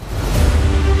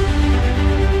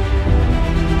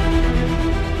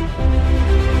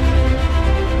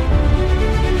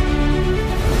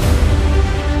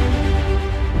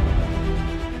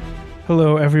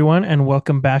Hello, everyone, and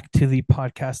welcome back to the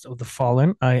podcast of the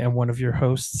Fallen. I am one of your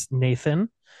hosts, Nathan.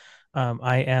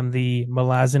 I am the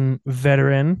Malazan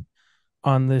veteran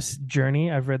on this journey.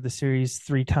 I've read the series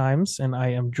 3 times, and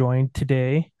I am joined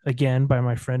today again by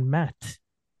my friend Matt.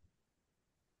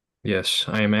 Yes,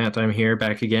 I am Matt. I'm here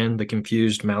back again, the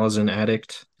confused Malazan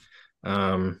addict.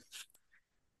 Um,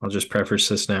 I'll just preface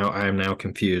this now. I am now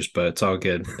confused, but it's all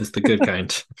good. It's the good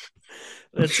kind.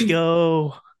 Let's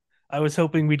go. I was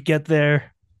hoping we'd get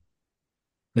there.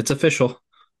 It's official.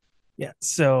 Yeah.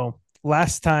 So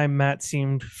last time, Matt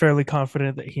seemed fairly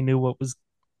confident that he knew what was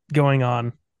going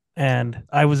on, and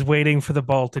I was waiting for the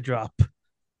ball to drop.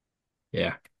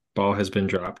 Yeah, ball has been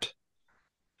dropped.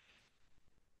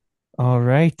 All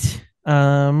right.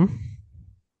 I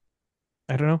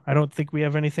don't know. I don't think we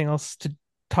have anything else to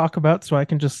talk about, so I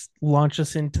can just launch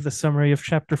us into the summary of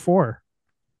chapter 4.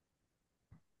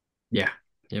 Yeah,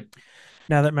 yep.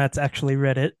 Now that Matt's actually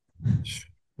read it, Yeah, it's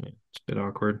a bit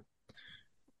awkward,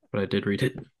 but I did read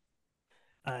it.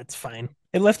 it's fine.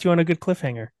 It left you on a good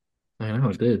cliffhanger. I know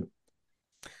it did.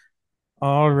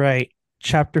 All right.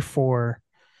 Chapter 4.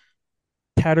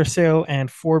 Tattersail and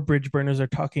 4 bridge burners are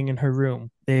talking in her room.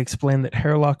 They explain that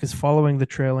Hairlock is following the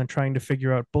trail and trying to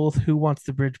figure out both who wants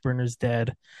the bridge burners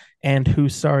dead and who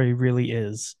Sorry really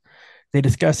is. They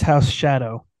discuss House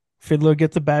Shadow. Fiddler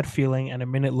gets a bad feeling, and a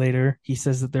minute later, he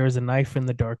says that there is a knife in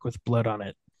the dark with blood on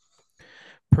it.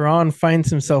 Perron finds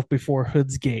himself before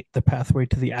Hood's gate, the pathway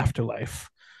to the afterlife.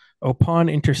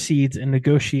 Opon intercedes and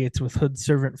negotiates with Hood's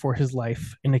servant for his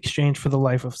life in exchange for the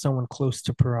life of someone close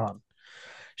to Perron.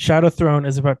 Shadow Throne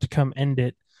is about to come end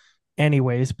it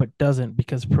anyways, but doesn't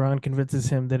because Perron convinces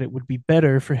him that it would be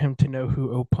better for him to know who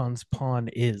Opon's pawn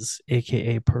is,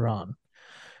 aka Perron.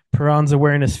 Perron's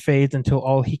awareness fades until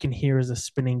all he can hear is a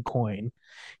spinning coin.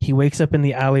 He wakes up in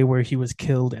the alley where he was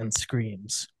killed and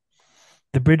screams.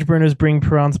 The bridge burners bring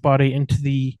Perron's body into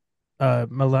the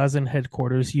Malazan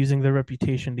headquarters, using their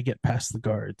reputation to get past the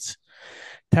guards.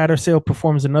 Tattersail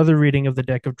performs another reading of the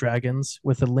Deck of Dragons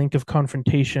with a link of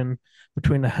confrontation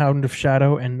between the Hound of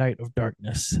Shadow and Knight of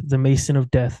Darkness. The Mason of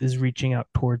Death is reaching out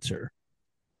towards her.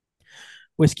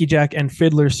 Whiskey Jack and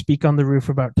Fiddler speak on the roof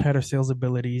about Tattersail's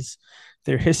abilities,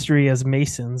 their history as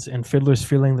Masons, and Fiddler's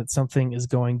feeling that something is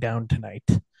going down tonight.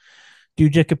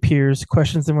 Dujek appears,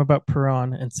 questions them about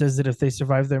Perron, and says that if they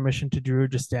survive their mission to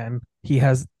Darujhistan,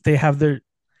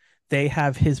 they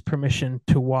have his permission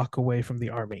to walk away from the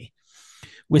army.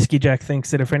 Whiskey Jack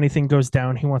thinks that if anything goes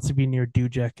down, he wants to be near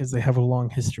Dujek as they have a long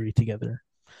history together.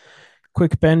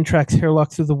 Quick Ben tracks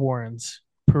Hairlock through the Warrens.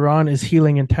 Perron is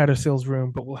healing in Tattersail's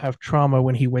room, but will have trauma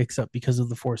when he wakes up because of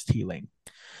the forced healing.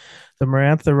 The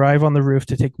Maranth arrive on the roof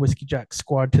to take Whiskey Jack's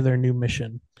squad to their new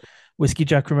mission. Whiskey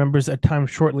Jack remembers a time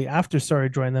shortly after Sorry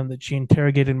joined them that she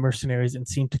interrogated mercenaries and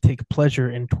seemed to take pleasure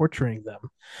in torturing them.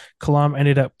 Kalam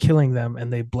ended up killing them,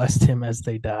 and they blessed him as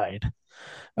they died.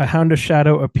 A Hound of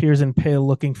Shadow appears in Pale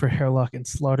looking for Hairlock and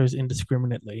slaughters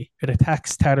indiscriminately. It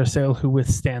attacks Tattersail, who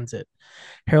withstands it.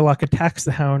 Hairlock attacks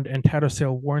the Hound, and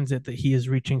Tattersail warns it that he is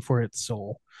reaching for its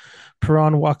soul.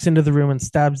 Perron walks into the room and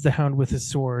stabs the Hound with his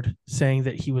sword, saying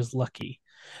that he was lucky.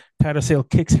 Tattersail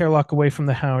kicks Hairlock away from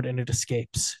the Hound and it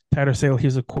escapes. Tattersail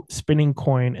hears a spinning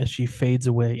coin as she fades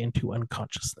away into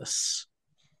unconsciousness.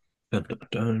 Dun, dun,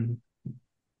 dun.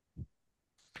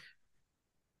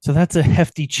 So that's a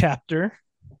hefty chapter.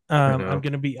 I I'm know.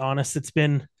 going to be honest, it's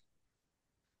been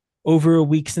over a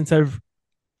week since I've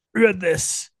read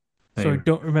this, so I Same.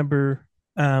 don't remember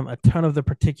a ton of the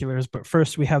particulars. But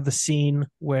first, we have the scene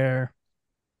where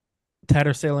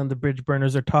Tattersail and the bridge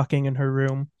burners are talking in her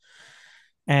room,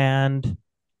 and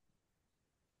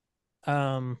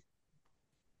um,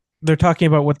 they're talking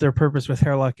about what their purpose with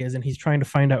Hairlock is, and he's trying to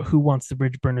find out who wants the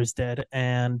bridge burners dead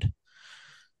and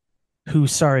who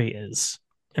Sorry is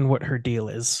and what her deal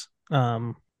is.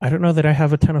 I don't know that I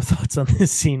have a ton of thoughts on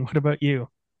this scene. What about you?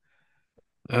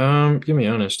 Give me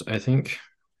honest. I think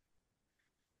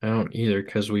I don't either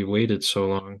because we waited so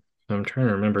long. I'm trying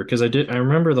to remember because I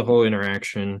remember the whole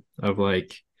interaction of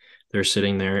like they're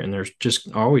sitting there and they're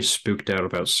just always spooked out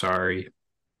about sorry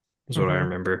is what I Mm-hmm.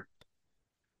 remember.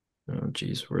 Oh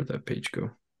geez, where'd that page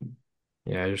go?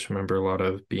 Yeah, I just remember a lot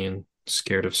of being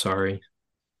scared of sorry.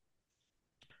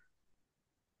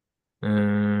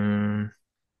 Um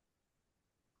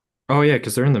oh yeah,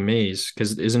 because they're in the maze.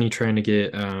 Because isn't he trying to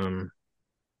get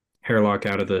Hairlock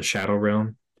out of the shadow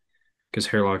realm? Because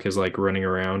Hairlock is like running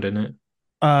around in it.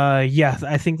 Yeah,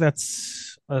 I think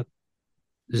that's a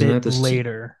Isn't that bit this?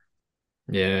 later.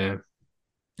 Yeah,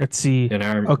 Let's see. and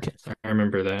Okay. I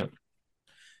remember that.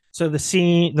 So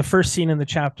the first scene in the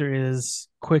chapter is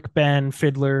Quick Ben,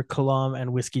 Fiddler, Kalam,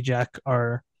 and Whiskey Jack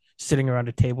are sitting around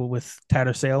a table with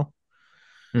Tattersail,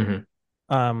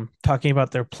 Hmm. talking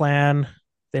about their plan.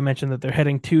 They mentioned that they're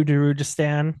heading to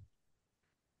Darujhistan,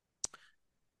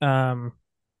 um,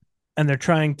 and they're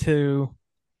trying to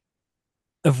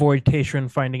avoid Tayshrin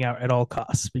finding out at all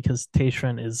costs because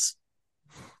Tayshrin is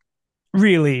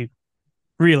really,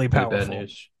 really Really bad powerful,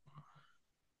 news.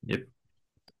 Yep.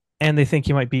 and they think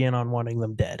he might be in on wanting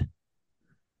them dead.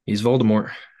 He's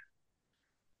Voldemort.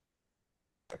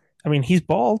 I mean, he's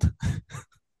bald.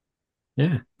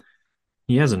 Yeah.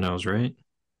 He has a nose, right?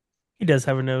 He does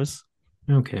have a nose.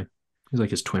 Okay. He's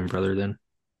like his twin brother then.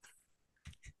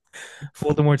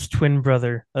 Voldemort's twin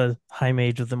brother, a high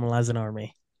mage of the Malazan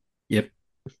army. Yep.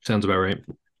 Sounds about right.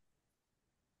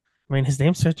 I mean, his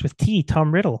name starts with T.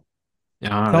 Tom Riddle. Ah,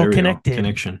 It's all there we go. connected.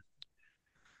 Connection.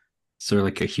 So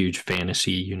like a huge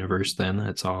fantasy universe then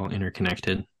that's all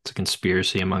interconnected. It's a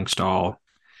conspiracy amongst all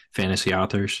fantasy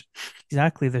authors.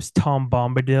 Exactly. There's Tom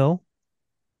Bombadil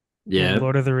in Yeah.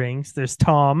 Lord of the Rings. There's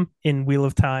Tom in Wheel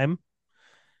of Time.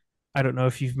 I don't know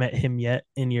if you've met him yet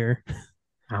in your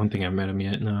I don't think I've met him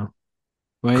yet. No.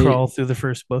 Wait. crawl through the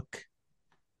first book.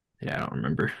 Yeah, I don't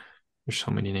remember. There's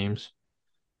so many names.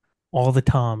 All the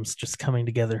Toms just coming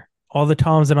together. All the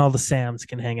Toms and all the Sams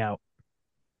can hang out.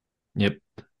 Yep.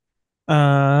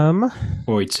 Um,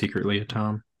 Boyd's secretly a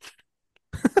Tom.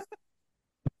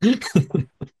 This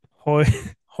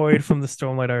Hoyd, Hoyd from the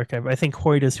Stormlight Archive. I think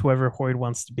Hoyd is whoever Hoyd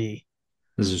wants to be.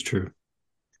 is true.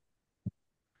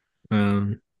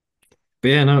 Um, but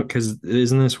yeah, no, because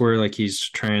isn't this where like he's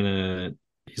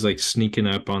like sneaking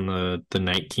up on the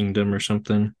Night Kingdom or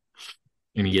something,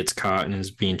 and he gets caught and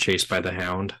is being chased by the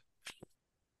Hound.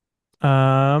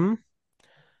 Um,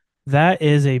 that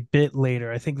is a bit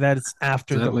later. I think that's Is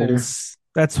after the that whole. later?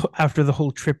 That's after the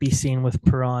whole trippy scene with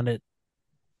Piran at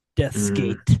Death's Mm,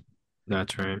 Gate.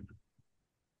 that's right.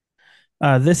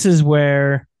 This is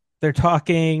where they're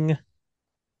talking.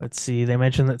 Let's see. They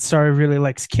mentioned that Sari really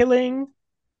likes killing.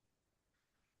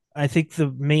 I think the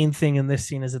main thing in this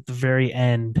scene is at the very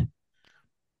end.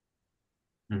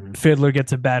 Mhm. Fiddler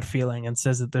gets a bad feeling and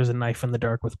says that there's a knife in the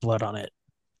dark with blood on it.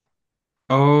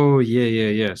 Oh yeah, yeah,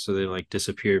 yeah. So they like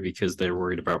disappear because they're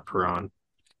worried about Piran.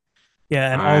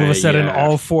 Yeah, and all of I a sudden, yeah,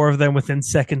 all four of them within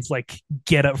seconds, like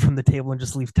get up from the table and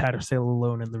just leave Tattersail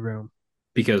alone in the room.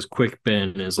 because Quick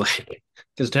Ben is like,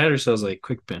 because Tattersail's like,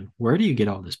 Quick Ben, where do you get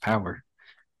all this power?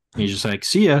 And he's just like,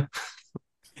 see ya.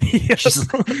 Yep.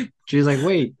 She's like,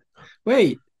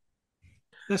 wait,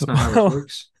 that's not how this Well,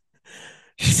 works.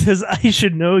 she says, I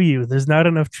should know you. There's not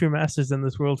enough true masters in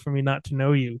this world for me not to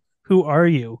know you. Who are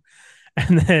you?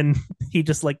 And then he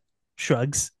just like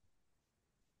shrugs.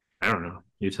 I don't know.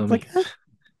 You tell me. Like,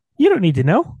 you don't need to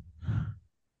know.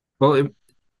 Well,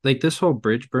 like this whole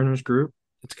Bridge Burners group,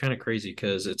 it's kind of crazy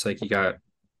because it's like you got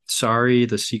Sari,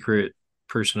 the secret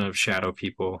person of Shadow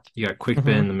People. You got Quick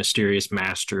Ben, Mm-hmm. the mysterious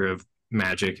master of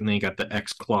magic, and then you got the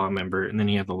ex Claw member, and then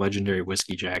you have the legendary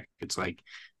Whiskey Jack. It's like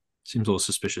seems a little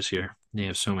suspicious here. They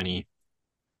have so many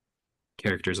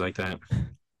characters like that.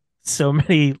 So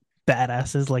many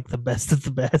badasses, like the best of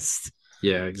the best.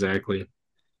 Yeah, exactly.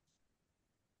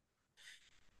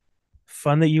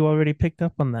 Fun that you already picked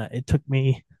up on that. It took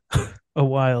me a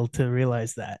while to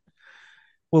realize that.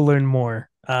 We'll learn more.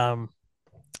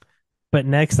 But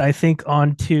next, I think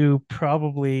on to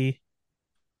probably,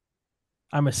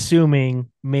 I'm assuming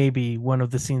maybe one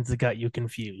of the scenes that got you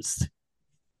confused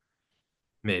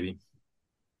Maybe.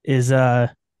 is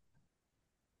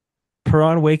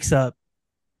Piran wakes up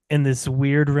in this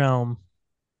weird realm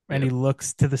and he Yep.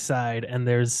 looks to the side and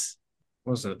there's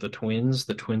What was it? The twins?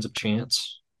 The twins of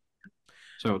chance?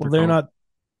 Is that what well they're they're called? not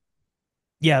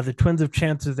yeah, the twins of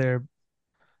chance are there.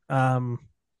 Um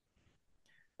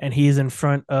and he's in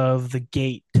front of the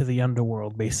gate to the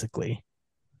underworld basically.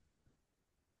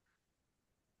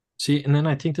 See, and then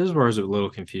I think this is where I was a little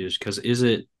confused because is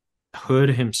it Hood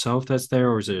himself that's there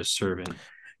or is it a servant?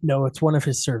 No, it's one of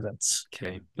his servants.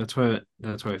 Okay, that's what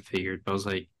I figured. But I was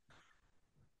like,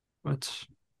 what?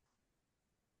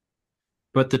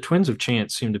 But the twins of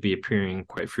chance seem to be appearing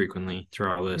quite frequently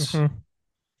throughout all this. Mm-hmm.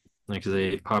 Like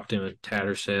they popped in with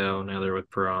Tattersail, now they're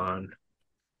with Piran. I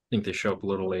think they show up a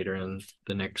little later in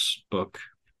the next book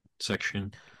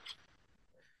section.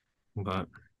 But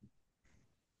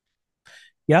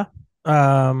Yeah.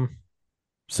 Um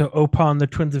so Opon, the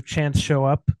twins of chance show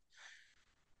up.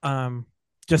 Um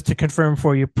just to confirm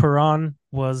for you, Piran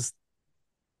was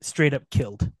straight up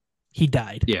killed. He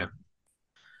died. yeah,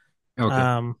 okay.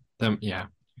 Um, Yeah,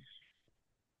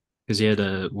 because he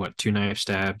had what, two knife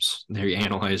stabs. They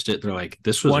analyzed it. They're like,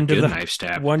 this was a one to good the knife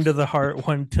stab. one to the heart,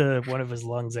 one to one of his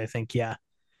lungs. I think. Yeah.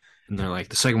 And they're like,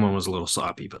 the second one was a little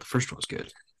sloppy, but the first one was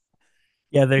good.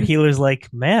 Yeah, their healer's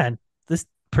like, man, this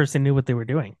person knew what they were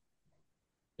doing.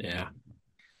 Yeah.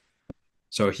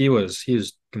 So he was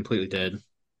completely dead.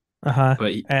 Uh huh.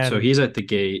 But so And he's at the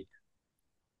gate,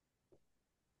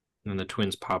 and the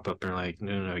twins pop up and are like,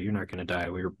 "No, no, no, you're not gonna die.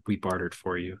 We bartered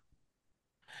for you."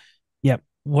 yep,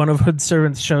 one of Hood's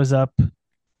servants shows up,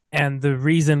 and the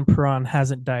reason Piran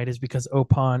hasn't died is because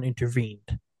Opon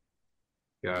intervened.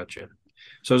 Gotcha.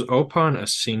 So is Opon a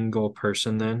single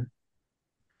person then,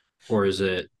 or is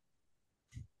it?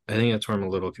 I think that's where I'm a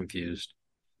little confused.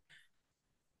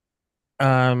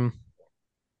 Um,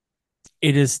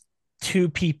 it is two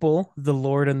people, the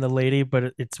Lord and the Lady,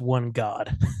 but it's one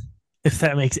God. If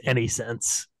that makes any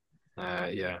sense.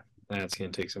 Yeah, that's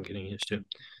gonna take some getting used to.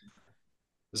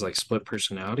 Is it like split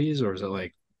personalities, or is it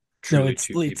like No, truly it's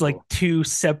two it's like people? two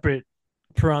separate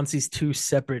Piranesi's two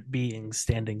separate beings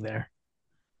standing there.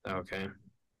 Okay,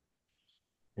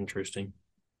 interesting.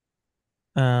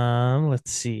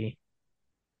 Let's see.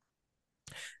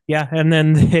 Yeah, and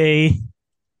then they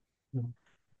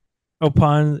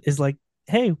Opon is like,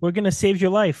 "Hey, we're gonna save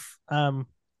your life.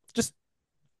 Just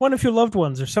one of your loved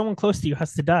ones or someone close to you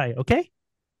has to die, okay?"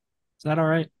 Is that all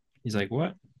right? He's like,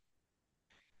 what?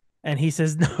 And he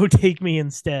says, "No, take me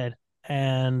instead."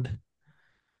 And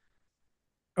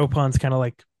Opon's kind of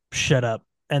like, "Shut up."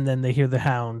 And then they hear the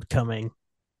hound coming.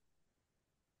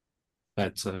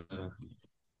 That's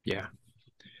yeah,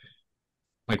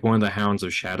 like one of the Hounds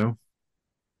of Shadow,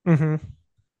 Mm-hmm.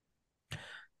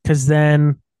 Because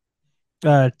then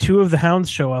two of the hounds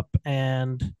show up,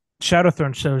 and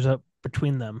Shadowthorn shows up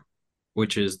between them.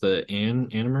 which is the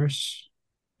Animus,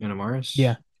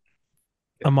 Yeah,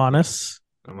 Animaris, Amonis.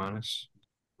 Amanus.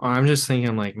 Oh, I'm just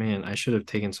thinking, like, man, I should have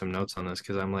taken some notes on this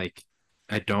because I'm like,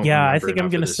 I don't Yeah, I remember think I'm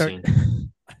enough of gonna this start. scene.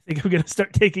 I think I'm gonna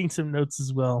start taking some notes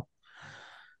as well.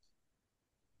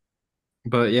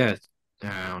 But yeah,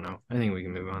 I don't know. I think we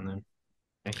can move on then.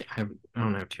 I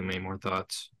don't have too many more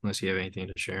thoughts unless you have anything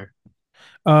to share.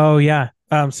 Oh yeah.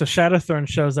 So Shadowthorn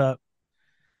shows up,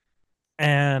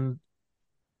 and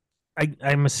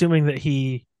I'm assuming that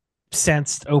he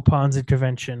sensed Opon's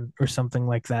intervention or something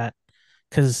like that.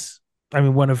 Because I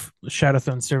mean, one of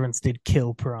Shadowthorn's servants did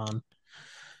kill Piran.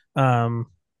 Um,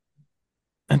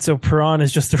 and so Piran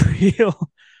is just a real.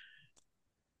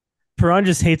 Piran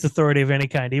just hates authority of any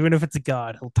kind, even if it's a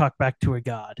god. He'll talk back to a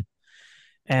god.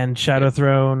 And Yep.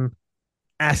 Shadowthrone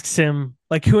asks him,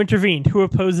 like, who intervened? Who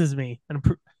opposes me? And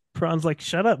Piran's like,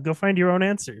 shut up. Go find your own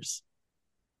answers.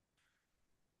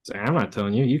 So I'm not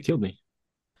telling you, you killed me.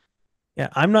 Yeah,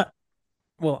 I'm not.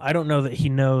 Well, I don't know that he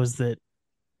knows that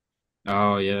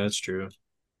Oh yeah, that's true.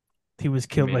 he was He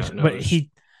killed may by, not but know.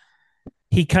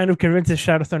 he kind of convinces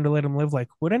Shadowthorn to let him live. Like,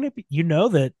 wouldn't it be? You know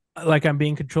that like I'm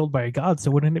being controlled by a god,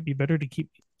 so wouldn't it be better to keep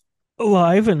me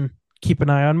alive and keep an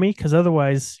eye on me? Because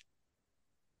otherwise,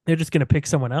 they're just gonna pick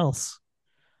someone else.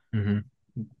 Mm-hmm.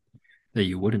 That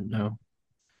you wouldn't know.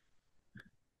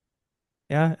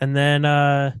 Yeah, and then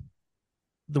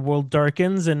the world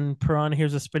darkens and Piran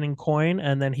hears a spinning coin,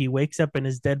 and then he wakes up in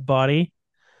his dead body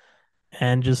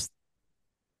and just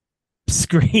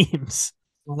screams.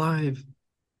 Alive.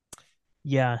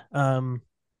 Yeah,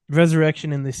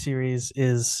 resurrection in this series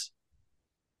is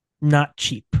not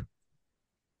cheap.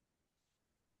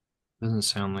 Doesn't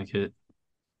sound like it.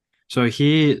 So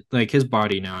he like his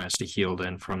body now has to heal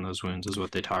then from those wounds is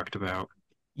what they talked about.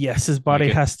 Yes, his Like body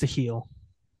it. has to heal.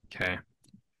 Okay.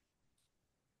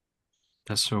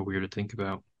 That's so weird to think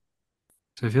about.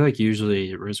 So I feel like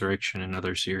usually resurrection in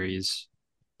other series,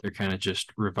 they're kind of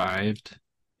just revived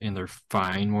and they're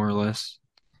fine more or less.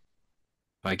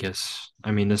 I guess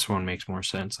I mean this one makes more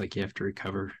sense. Like you have to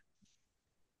recover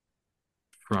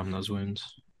from those wounds.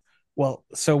 Well,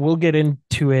 so we'll get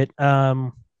into it.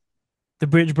 The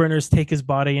bridge burners take his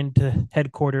body into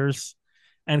headquarters,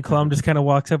 and Klum Mm-hmm. just kind of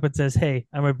walks up and says, "Hey,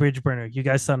 I'm a bridge burner. You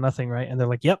guys saw nothing, right?" And they're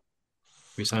like, "Yep,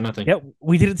 We saw nothing. yep,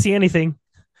 we didn't see anything."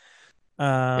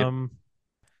 Yep. Um,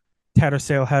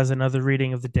 Tattersail has another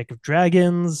reading of the Deck of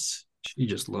Dragons. She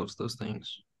just loves those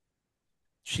things.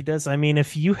 She does. I mean,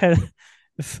 if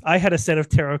I had a set of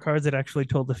tarot cards that actually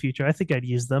told the future, I think I'd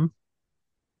use them.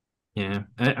 Yeah.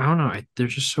 I don't know. They're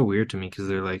just so weird to me because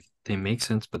they're like they make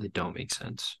sense, but they don't make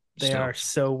sense They are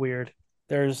still. so weird.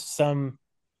 There's some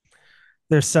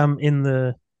there's some in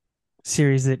the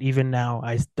series that even now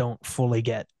I don't fully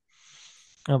get.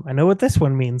 I know what this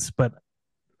one means, but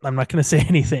I'm not going to say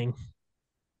anything.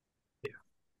 Yeah.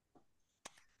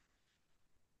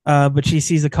 But she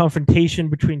sees a confrontation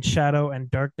between shadow and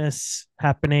darkness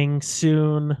happening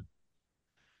soon.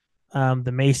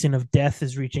 The Mason of Death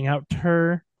is reaching out to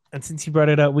her. And since you brought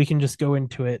it up, we can just go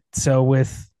into it. So,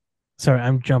 sorry,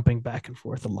 I'm jumping back and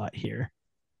forth a lot here.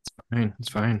 Fine, it's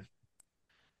fine.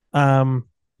 Um,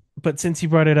 but since you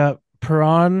brought it up,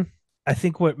 Piran, I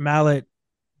think what Mallet,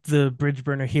 the bridge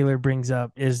burner healer, brings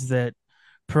up is that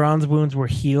Piran's wounds were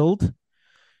healed,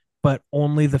 but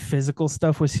only the physical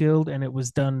stuff was healed, and it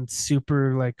was done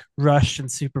super like rushed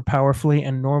and super powerfully.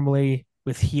 And normally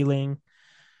with healing,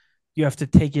 you have to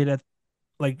take it at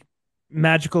like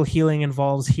magical healing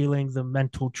involves healing the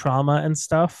mental trauma and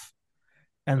stuff.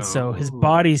 And so his Oh,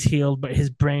 body's healed, but his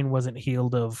brain wasn't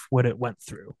healed of what it went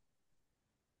through.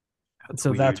 And that's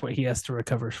so that's weird. what he has to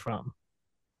recover from.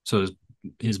 So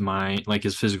his mind, like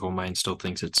his physical mind, still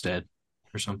thinks it's dead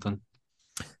or something.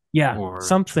 Yeah, Or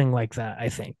something like that, I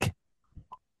think.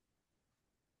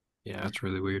 yeah, that's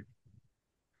really weird.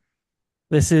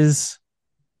 This is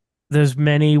there's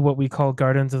many what we call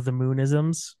Gardens of the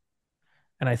Moonisms,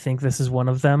 and I think this is one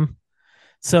of them.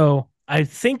 So I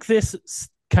think this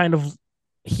kind of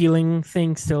healing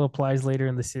thing still applies later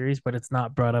in the series, but it's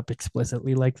not brought up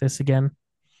explicitly like this again.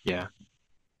 Yeah,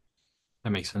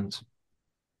 that makes sense.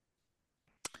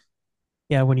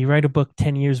 Yeah, when you write a book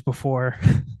 10 years before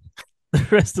the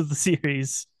rest of the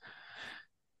series.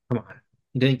 Come on,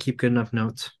 you didn't keep good enough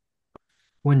notes.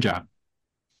 One job,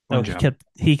 Oh, one job.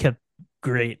 he kept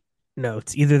great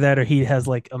notes. Either that or he has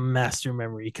like a master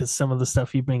memory because some of the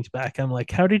stuff he brings back, I'm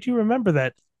like, how did you remember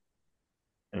that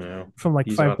You know, from like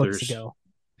these 5 books authors, ago?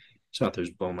 these authors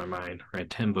blow my mind. Right,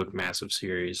 10 book massive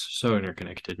series, so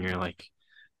interconnected, and you're like,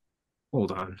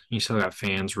 hold on, you still got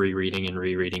fans rereading and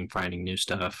rereading, finding new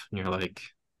stuff, and you're like,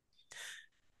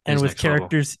 And this with next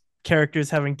level. characters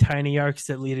having tiny arcs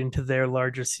that lead into their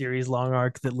larger series long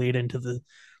arc that lead into the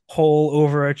whole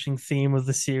overarching theme of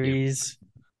the Yep, series.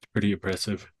 it's pretty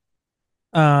impressive.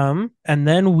 And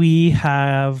then we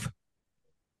have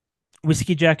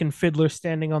Whiskey Jack and Fiddler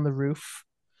standing on the roof,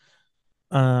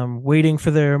 waiting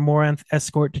for their Moranth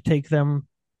escort to take them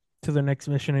to their next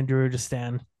mission in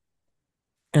Darujhistan.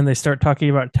 And they start talking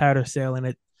about Tattersail,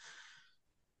 and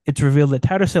it's revealed that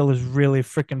Tattersail is really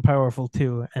freaking powerful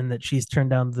too, and that she's turned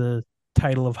down the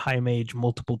title of High Mage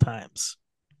multiple times.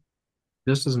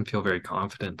 This doesn't feel very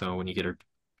confident though when you get her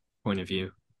point of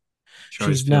view. She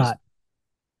always She's feels not.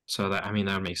 so that I mean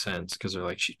that would make sense because they're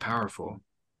like she's powerful.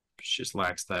 She just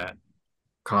lacks that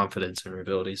confidence in her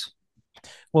abilities.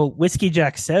 Well, Whiskey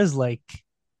Jack says like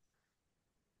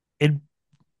it'd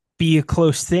be a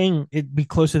close thing. It'd be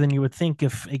closer than you would think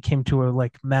if it came to a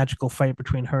like magical fight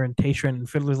between her and Tayshrin. And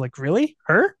Fiddler's like, really?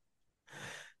 Her?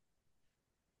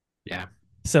 Yeah.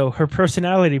 So her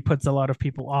personality puts a lot of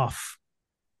people off.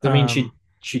 I mean Um,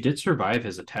 she did survive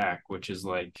his attack, which is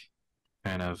like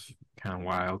kind of kind of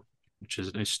wild. Which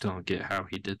is I still don't get how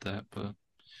he did that, but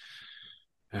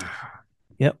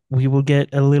yep, we will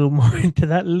get a little more into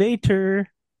that later.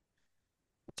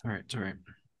 it's all right, it's all right.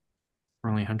 We're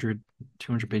only 100,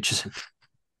 200 pages in.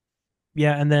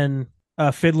 Yeah, and then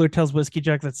Fiddler tells Whiskey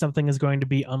Jack that something is going to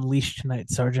be unleashed tonight,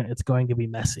 Sergeant. It's going to be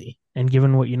messy. And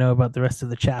given what you know about the rest of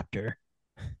the chapter,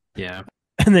 Yeah.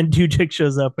 and then Dujik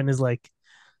shows up and is like,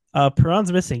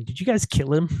 Piran's missing. Did you guys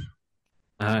kill him?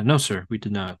 No, sir, we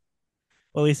did not.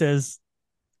 Well, he says,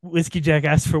 Whiskey Jack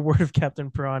asks for word of Captain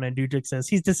Piran, and Dujik says,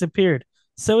 he's disappeared.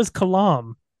 So is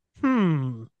Kalam.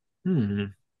 Hmm. Hmm.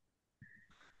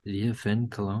 Did he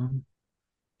offend Cologne?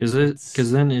 Is it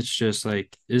because It's, then it's just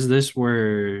like, is this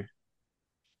where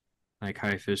like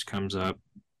High Fish comes up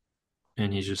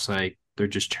and he's just like, they're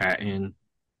just chatting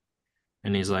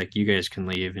and he's like, you guys can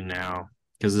leave and now.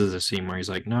 Because this is a scene where he's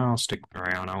like, no, I'll stick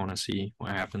around. I want to see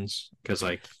what happens. Because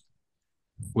like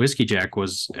Whiskey Jack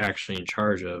was actually in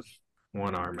charge of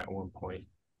one arm at one point.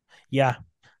 yeah.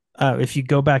 If you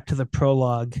go back to the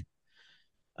prologue,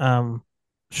 um,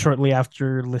 shortly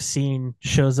after Lysine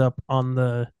shows up on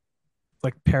the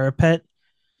like parapet,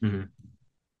 Mm-hmm.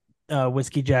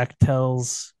 Whiskey Jack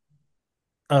tells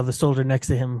the soldier next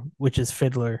to him, which is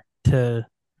Fiddler, to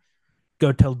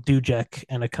go tell Dujek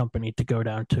and a company to go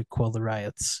down to quell the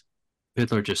riots.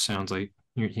 Fiddler just sounds like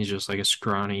he's just like a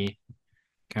scrawny,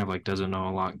 kind of like doesn't know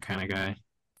a lot kind of guy.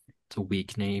 It's a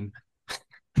weak name.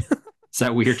 Is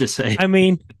that weird to say? I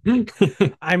mean,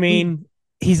 I mean,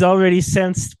 he's already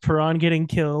sensed Perron getting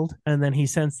killed, and then he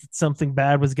sensed that something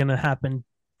bad was going to happen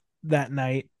that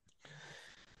night.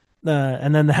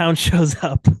 And then the Hound shows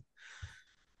up.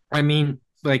 I mean,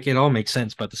 like it all makes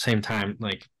sense, but at the same time,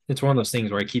 like it's one of those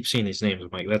things where I keep seeing these names. I'm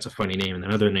like, that's a funny name, and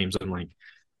then other names, I'm like,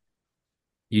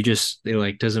 you just it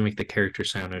like doesn't make the character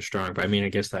sound as strong. But I mean, I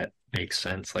guess that makes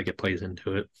sense. Like it plays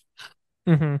into it.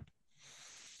 Mm-hmm.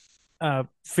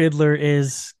 Fiddler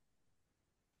is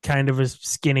kind of a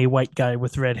skinny white guy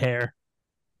with red hair.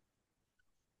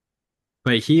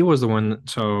 But he was the one.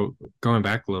 So going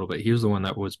back a little bit, he was the one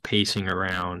that was pacing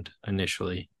around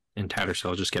initially and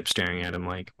Tattersall just kept staring at him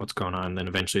like, "What's going on?" And then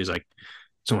eventually he's like,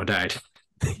 "Someone died,"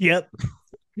 Yep.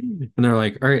 and they're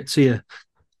like, "All right, see ya."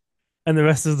 And the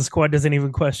rest of the squad doesn't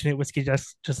even question it. Whiskey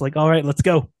just like, all right, let's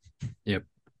go. Yep.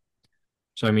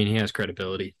 So I mean, he has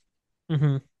credibility,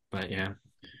 Mm-hmm. but yeah.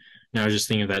 Now I was just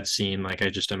thinking of that scene. Like I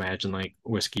just imagine like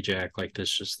Whiskey Jack, like this,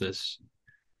 just this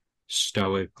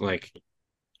stoic, like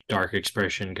dark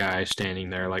expression guy standing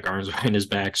there, like arms behind his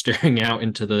back, staring out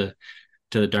into the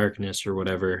darkness or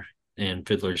whatever, and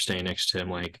Fiddler staying next to him,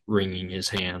 like wringing his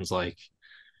hands, like,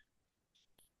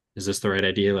 "Is this the right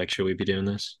idea? Like, should we be doing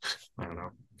this?" I don't know.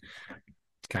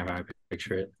 It's kind of how I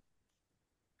picture it.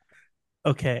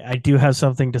 Okay, I do have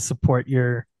something to support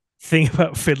your thing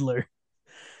about Fiddler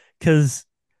because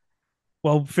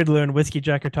while Fiddler and Whiskey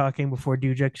Jack are talking before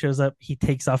Dujek shows up, he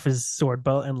takes off his sword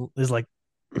belt and is like,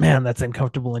 "Man, that's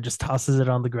uncomfortable," and just tosses it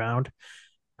on the ground.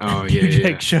 Oh And yeah, yeah,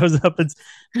 Dujek yeah. shows up and,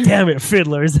 "Damn it,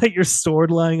 Fiddler! Is that your sword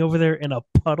lying over there in a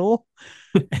puddle?"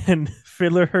 And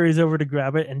Fiddler hurries over to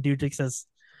grab it, and Dujek says,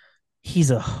 "He's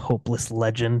a hopeless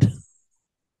legend."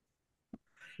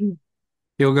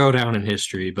 He'll go down in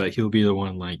history, but he'll be the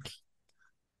one like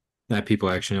that people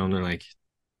actually know. And they're like,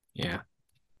 "Yeah,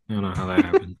 I don't know how that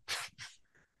happened."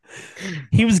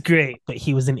 He was great, but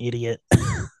he was an idiot.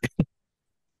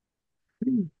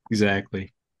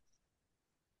 Exactly.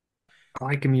 I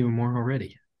like him even more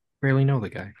already. Barely know the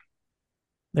guy.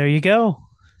 There you go.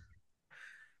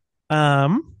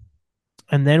 Um,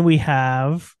 and then we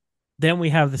have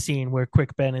the scene where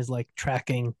Quick Ben is like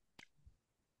tracking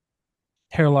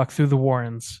Hairlock through the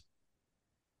Warrens.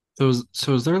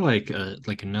 So is there like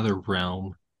another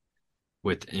realm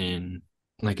within,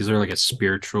 like, is there like a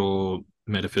spiritual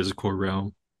metaphysical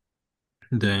realm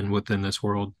then within this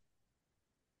world?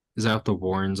 Is that what the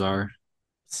Warrens are? I mean,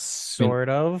 Sort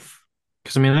of.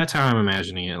 because I mean that's how I'm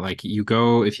imagining it. Like you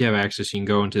go, if you have access, you can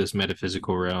go into this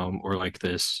metaphysical realm or like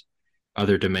this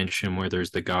other dimension where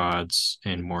there's the gods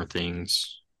and more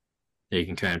things that you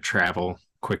can kind of travel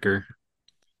quicker.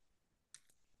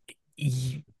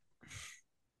 I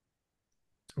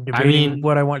Debating mean,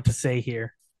 what I want to say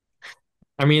here.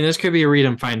 this could be a read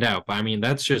and find out, but I mean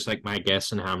that's just like my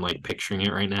guess and how I'm like picturing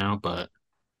it right now. But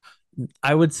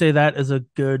I would say that is a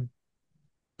good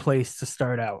place to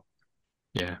start out.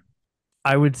 yeah,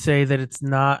 I would say that it's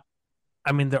not,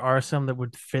 I mean, there are some that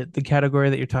would fit the category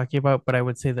that you're talking about, but I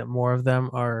would say that more of them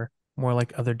are more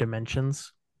like other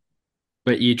dimensions.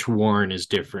 but each Warren is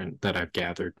different that I've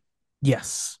gathered.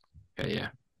 Yes. Yeah, yeah,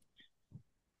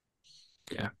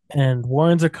 yeah. And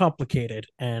Warrens are complicated,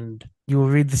 and you will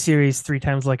read the series three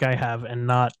times like I have and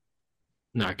not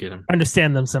Not get him.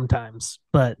 understand them sometimes,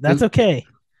 but that's okay.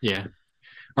 Yeah.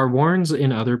 Are Warrens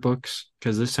in other books?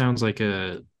 Because this sounds like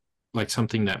a like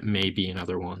something that may be in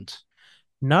other ones.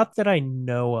 Not that I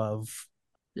know of.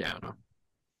 Yeah, I don't know.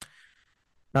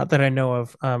 Not that I know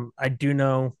of. I do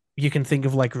know you can think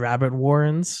of like rabbit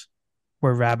warrens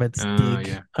where rabbits dig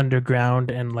Yeah. underground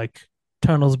and like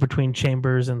tunnels between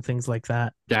chambers and things like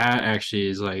that. That actually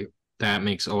is like that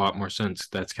makes a lot more sense.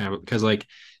 That's kind of because like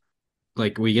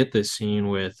we get this scene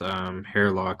with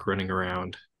Hairlock running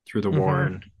around through the Mm-hmm.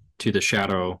 Warren to the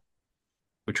Shadow,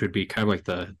 which would be kind of like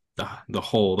the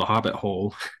hole, the Hobbit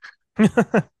hole,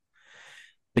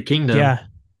 the kingdom, Yeah.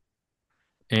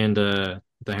 and the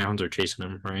hounds are chasing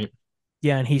him, right?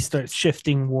 Yeah. And he starts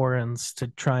shifting warrens to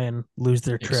try and lose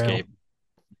their trail. Escape.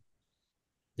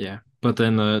 Yeah. But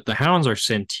then the hounds are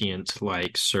sentient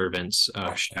like servants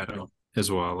of Shadow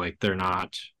as well. Like they're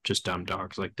not just dumb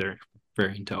dogs, like they're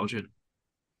very intelligent.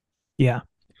 Yeah.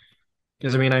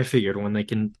 Because I mean I figured when they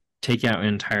can take out an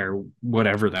entire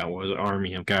whatever that was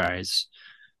army of guys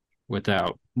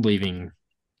without leaving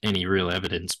any real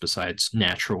evidence besides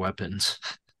natural weapons.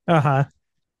 Uh huh.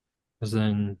 Because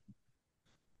then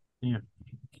yeah.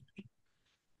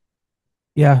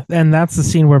 Yeah. And that's the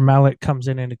scene where Mallet comes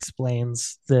in and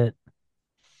explains that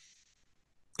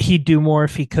he'd do more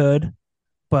if he could,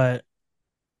 but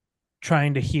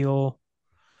trying to heal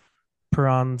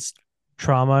Perron's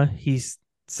trauma, he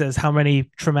says, "How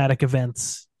many traumatic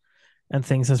events and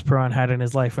things has Perron had in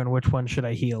his life, and which one should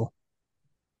I heal?"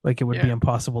 Like it would be Yeah.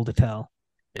 impossible to tell.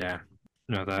 Yeah.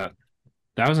 No, that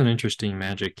was an interesting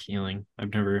magic healing.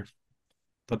 I've never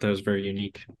thought that was very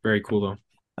unique. Very cool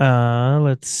though.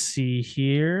 Let's see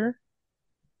here.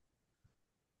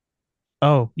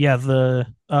 Oh yeah, the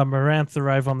Maranthe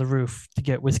arrive on the roof to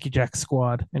get Whiskey Jack's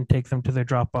squad and take them to their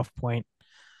drop-off point.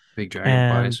 Big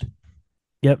dragonflies. And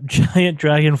yep, giant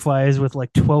dragonflies with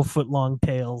like 12-foot long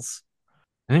tails.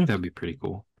 I think that'd be pretty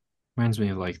cool. Reminds me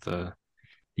of like the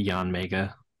Yon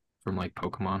Mega from like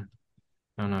Pokemon.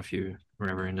 I don't know if you were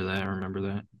ever into that or remember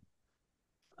that.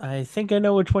 I think I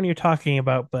know which one you're talking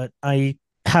about, but I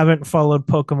haven't followed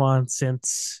Pokemon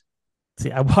since.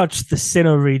 See, I watched the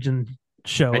Sinnoh region I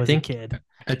show as a think kid.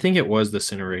 I think it was the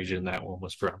Sinnoh region that one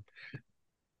was from,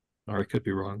 or I could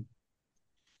be wrong.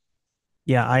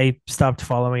 Yeah, I stopped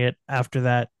following it after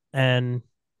that, and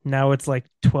now it's like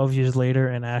 12 years later,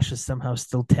 and Ash is somehow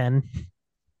still 10.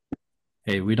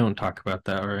 Hey, we don't talk about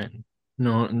that, all right?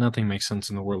 No, nothing makes sense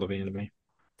in the world of anime.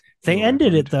 You They know I've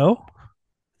ended it learned. though.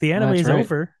 The anime That's is right.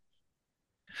 over.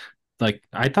 Like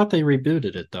I thought they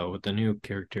rebooted it though with the new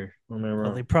character. Am I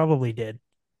Well, they wrong? probably did.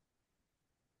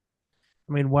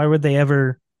 I mean, why would they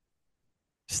ever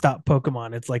stop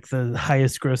Pokemon? It's like the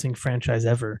highest grossing franchise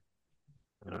ever.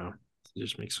 I don't know. They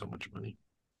just make so much money.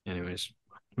 Anyways,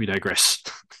 we digress.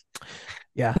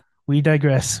 Yeah, we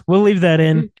digress. We'll leave that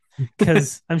in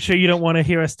because I'm sure you don't want to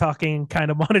hear us talking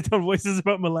kind of monotone voices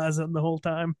about Malazan the whole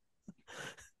time.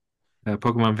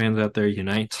 Pokemon fans out there,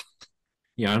 unite.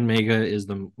 Yon Mega is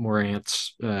the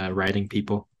Morant's riding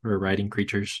people or riding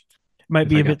creatures, Might if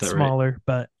be I a got bit that right. smaller,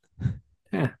 but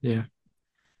Yeah, yeah.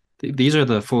 These are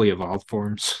the fully evolved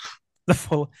forms. the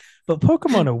full. But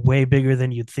Pokemon are way bigger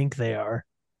than you'd think they are.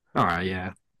 Oh,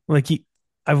 yeah. Like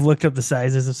I've looked up the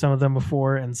sizes of some of them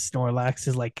before, and Snorlax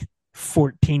is like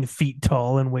 14 feet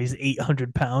tall and weighs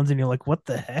 800 pounds, and you're like, what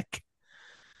the heck?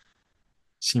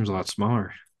 Seems a lot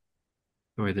smaller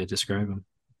the way they describe them.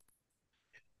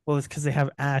 Well, it's because they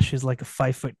have Ash, who's like a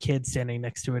 5 foot kid standing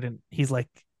next to it, and he's like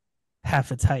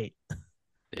half its height.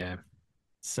 Yeah.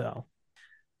 So,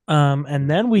 and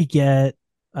then we get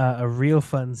a real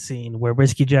fun scene where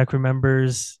Whiskey Jack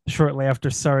remembers shortly after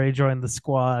Sari joined the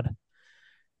squad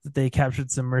that they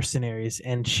captured some mercenaries,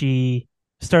 and she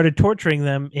started torturing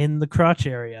them in the crotch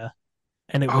area.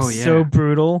 And it was Oh, so yeah.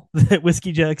 brutal that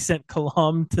Whiskey Jack sent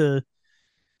Kalam to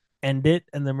end it,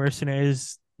 and the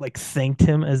mercenaries like thanked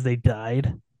him as they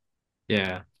died.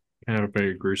 Yeah. Kind of a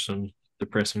very gruesome,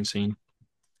 depressing scene.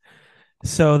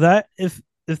 So that if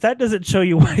that doesn't show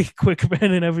you why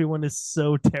Quickman and everyone is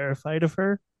so terrified of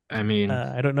her, I mean,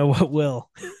 I don't know what will.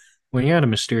 when you had a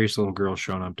mysterious little girl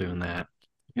showing up doing that,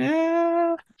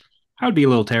 yeah, I would be a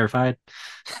little terrified.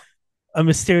 A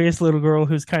mysterious little girl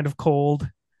who's kind of cold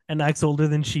and acts older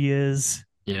than she is.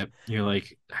 Yep. You're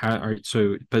like, how are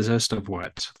so possessed of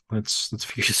what? Let's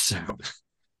figure this out.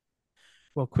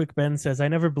 Well, Quick Ben says, I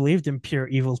never believed in pure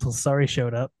evil till Sari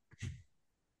showed up.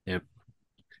 Yep.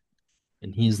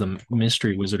 And he's the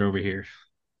mystery wizard over here.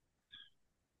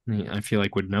 I feel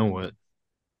like would know what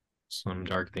some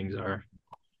dark things are.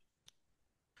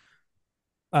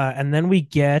 And then we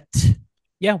get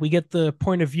the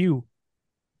point of view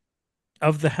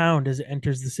of the hound as it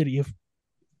enters the city of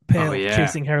Oh Pale, yeah,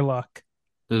 chasing Hairlock.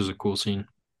 this is a cool scene.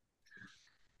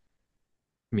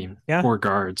 I mean, Yeah, poor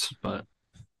guards, but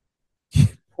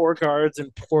poor guards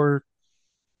and poor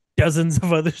dozens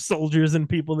of other soldiers and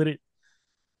people that it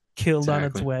killed on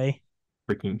its exactly. way.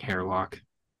 Freaking hairlock.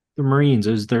 The Marines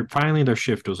is their finally their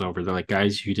shift was over. They're like,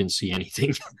 guys, you didn't see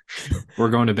anything. We're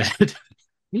going to bed.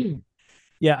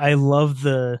 Yeah, I love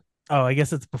the. Oh, I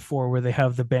guess it's before where they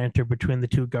have the banter between the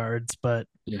two guards, but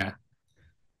Yeah.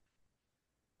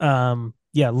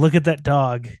 yeah, look at that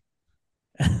dog,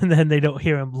 and then they don't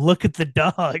hear him. Look at the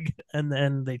dog, and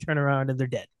then they turn around and they're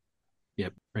dead.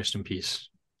 Yep. Rest in peace,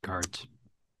 guards.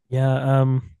 Yeah,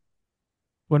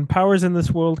 when powers in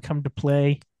this world come to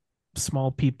play,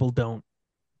 small people don't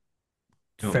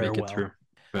Don't fare make it through. well.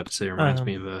 About to say it reminds Um,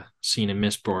 me of a scene in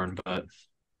Mistborn, but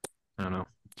I don't know.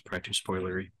 It's probably too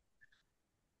spoilery.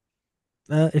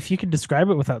 if you can describe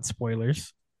it without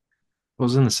spoilers. It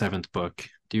was in the seventh book.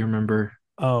 Do you remember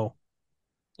Oh,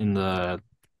 in the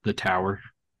tower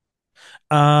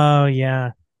oh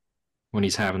yeah, when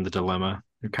he's having the dilemma?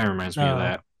 It kind of reminds me of oh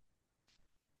that.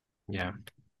 Yeah.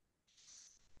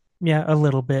 yeah, a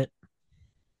little bit.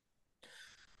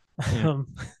 Yeah.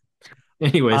 Um,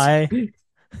 Anyways, I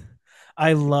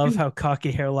I love how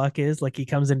cocky Hairlock is. Like he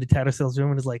comes into Tattersail's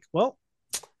room and is like, "Well,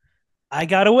 I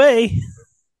got away.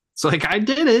 it's like I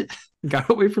did it. Got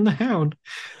away from the hound.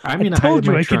 I'm I gonna hide in told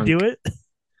you my I could do trunk. it."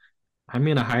 I'm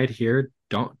gonna hide here.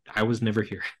 Don't. I was never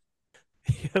here.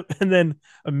 And then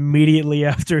immediately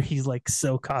after he's like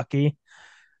so cocky,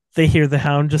 they hear the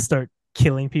hound just start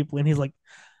killing people, and he's like,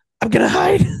 "I'm gonna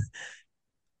hide.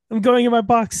 I'm going in my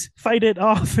box. Fight it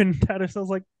off." And Tattersail's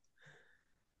like,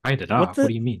 Hide it "What off. What the?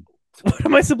 do you mean? What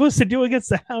am I supposed to do against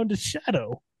the hound of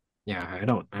shadow?" Yeah, I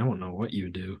don't. I don't know what you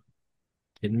do.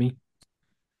 Kidding me?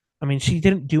 I mean, she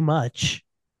didn't do much.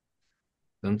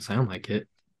 Doesn't sound like it.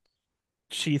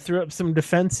 She threw up some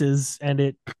defenses, and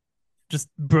it just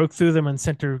broke through them and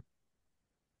sent her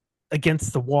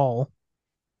against the wall.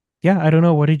 Yeah, I don't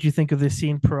know. What did you think of this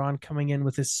scene? Perron coming in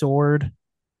with his sword.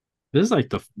 this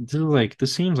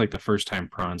seems like the first time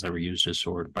Prawn's ever used his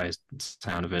sword by the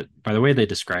sound of it. By the way they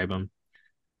describe him,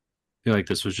 I feel like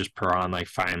this was just Prawn like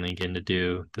finally getting to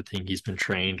do the thing he's been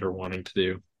trained or wanting to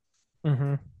do.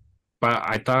 Mm-hmm. But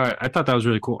I thought that was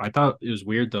really cool. I thought it was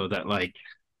weird though that like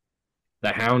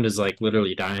the hound is like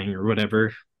literally dying or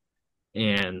whatever,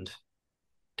 and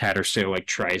Tattersail like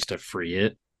tries to free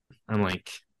it. I'm like,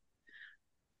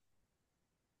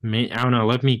 I don't know,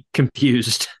 left me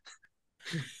confused.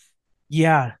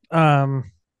 Yeah.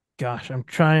 Gosh, I'm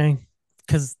trying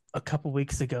because a couple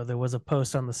weeks ago there was a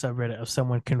post on the subreddit of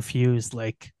someone confused,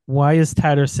 like, why is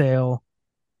Tattersail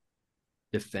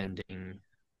Defending.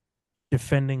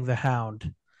 defending the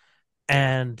hound?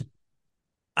 Yeah, And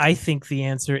I think the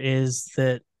answer is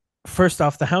that first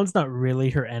off, the hound's not really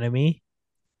her enemy.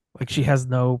 Like she has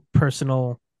no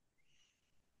personal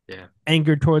yeah,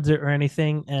 anger towards it or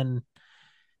anything. And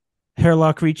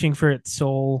Hairlock reaching for its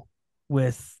soul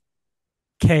with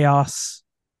chaos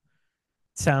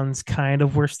sounds kind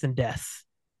of worse than death.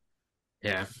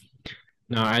 yeah.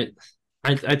 No, I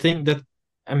think that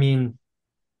I mean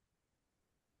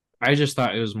I just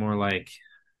thought it was more like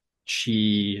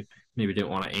she maybe didn't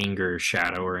want to anger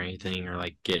Shadow or anything or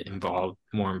like get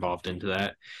more involved into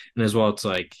that. And as well, it's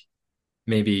like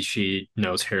maybe she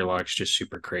knows Hairlock's just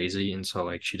super crazy, and so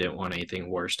like she didn't want anything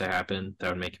worse to happen. That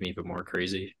would make him even more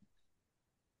crazy.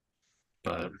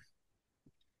 But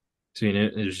so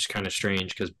it was just kind of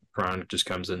strange because Piranha just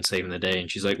comes in saving the day, and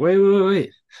she's like,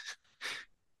 wait,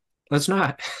 let's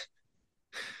not.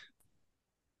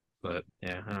 But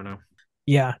yeah, I don't know.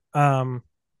 Yeah.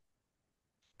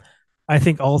 I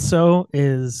think also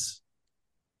is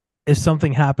if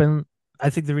something happened, I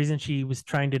think the reason she was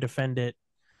trying to defend it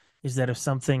is that if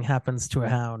something happens to a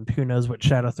hound, who knows what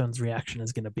Shadowthrone's reaction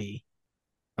is going to be.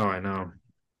 Oh, I know.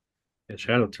 Yeah,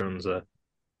 Shadow Throne's a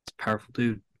powerful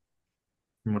dude,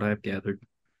 from what I've gathered.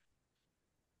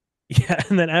 Yeah,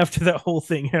 and then after that whole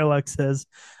thing, Hairlock says,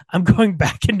 "I'm going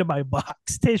back into my box.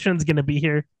 Station's going to be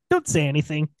here. Don't say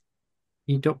anything."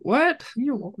 You don't what? You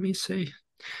don't want me to say?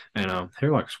 I know.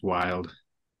 Hairlock's wild.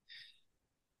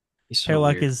 He's so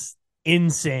Hairlock weird. is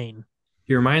insane.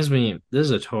 He reminds me, this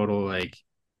is a total like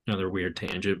another weird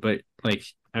tangent, but like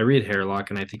I read Hairlock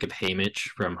and I think of Haymitch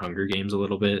from Hunger Games a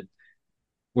little bit,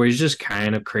 where he's just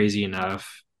kind of crazy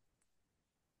enough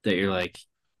that you're like,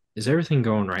 is everything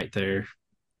going right there?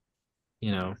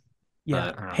 You know,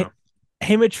 Yeah, but I don't know.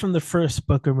 Haymitch from the first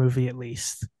book or movie at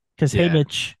least, because Yeah,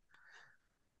 Haymitch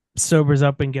sobers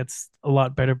up and gets a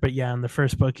lot better. But yeah, in the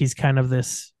first book, he's kind of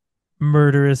this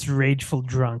murderous, rageful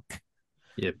drunk.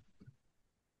 it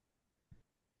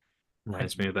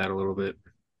reminds me of that a little bit.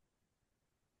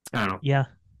 I don't know. Yeah.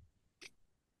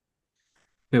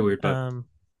 Bit weird, but Um,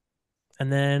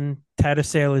 and then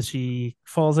Tattersail, as she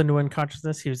falls into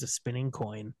unconsciousness, here's a spinning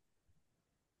coin.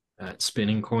 that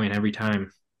spinning coin every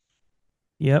time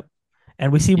Yep.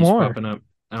 And we see keeps more. popping up.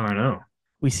 Oh, I know.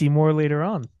 We see more later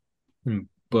on.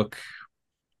 Book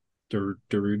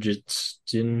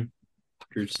Darujhistan,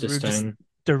 Darugis- Darujhistan,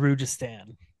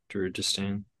 Darujhistan.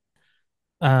 Darujhistan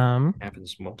Um,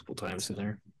 happens multiple times in so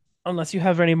there. unless you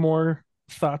have any more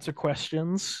thoughts or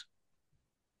questions,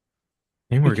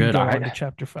 I think we we're can good. go on to I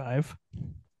chapter 5.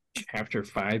 chapter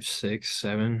 5, 6,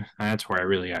 7. That's where I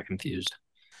really got confused.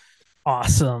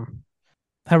 Awesome.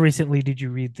 How recently did you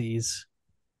read these?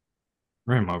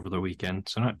 I read them over the weekend,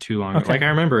 so not too long. Like Okay. I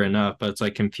remember enough, but it's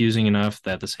like confusing enough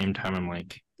that at the same time I'm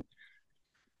like,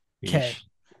 Okay. yeesh.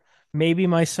 Maybe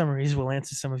my summaries will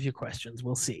answer some of your questions.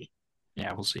 We'll see.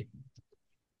 Yeah, we'll see.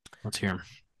 Let's hear them.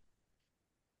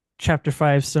 Chapter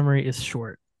 5 summary is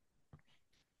short.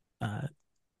 Uh,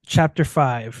 Chapter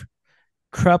 5.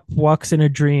 Krupp walks in a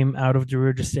dream out of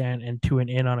Darujhistan and to an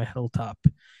inn on a hilltop.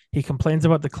 He complains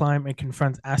about the climb and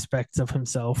confronts aspects of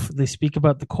himself. They speak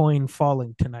about the coin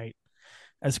falling tonight.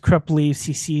 As Krupp leaves,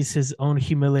 he sees his own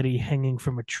humility hanging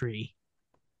from a tree.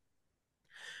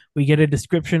 We get a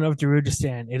description of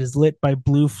Darujhistan. It is lit by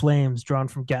blue flames drawn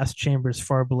from gas chambers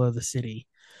far below the city.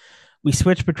 We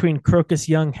switch between Crocus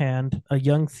Younghand, a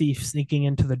young thief sneaking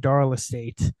into the Darl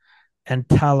estate, and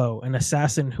Tallow, an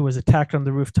assassin who was attacked on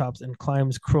the rooftops and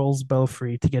climbs Kroll's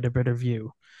belfry to get a better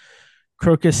view.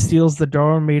 Crocus steals the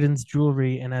Darl maiden's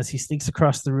jewelry, and as he sneaks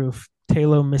across the roof,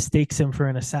 Talo mistakes him for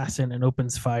an assassin and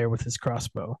opens fire with his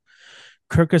crossbow.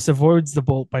 Crocus avoids the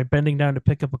bolt by bending down to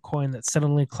pick up a coin that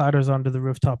suddenly clatters onto the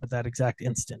rooftop at that exact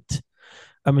instant.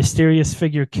 A mysterious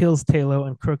figure kills Talo,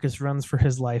 and Crocus runs for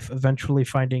his life, eventually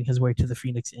finding his way to the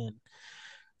Phoenix Inn.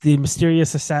 The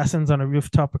mysterious assassins on a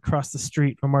rooftop across the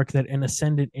street remark that an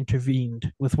Ascendant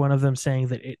intervened, with one of them saying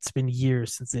that it's been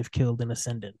years since they've killed an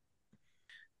Ascendant.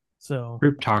 So,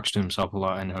 Rip talks to himself a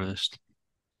lot, I noticed.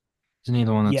 Isn't he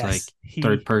the one that's Yes, like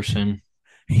third person?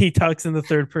 he talks in the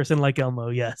third person like Elmo.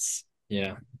 Yes.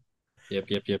 Yeah. Yep,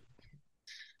 yep, yep.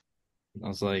 I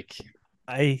was like,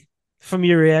 I from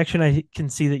your reaction, I can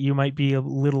see that you might be a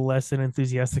little less than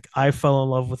enthusiastic. I fell in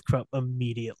love with Krupp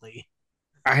immediately.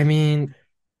 I mean,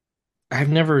 I've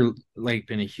never like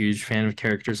been a huge fan of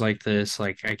characters like this.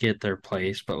 Like I get their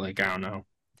place, but like I don't know.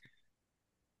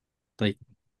 Like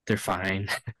they're fine.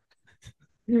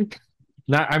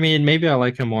 Not I mean, maybe I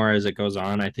like him more as it goes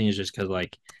on. I think it's just because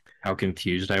like how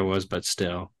confused I was, but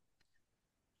still.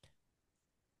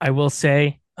 I will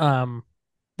say,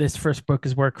 this first book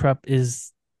is where Krupp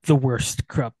is the worst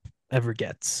Krupp ever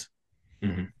gets.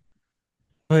 Mhm.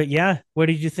 But yeah, what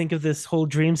did you think of this whole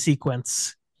dream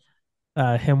sequence?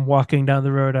 Him walking down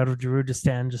the road out of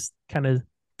Darujhistan, just kind of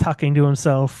talking to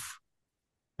himself.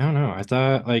 I don't know. I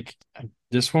thought like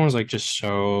this one was like just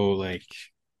so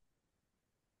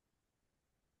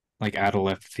like out of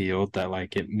left field that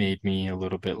like it made me a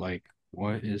little bit like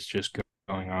what is just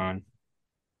going on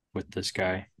with this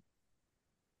guy?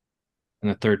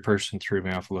 And the third person threw me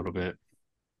off a little bit.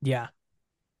 Yeah,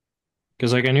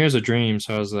 Because like I knew it was a dream,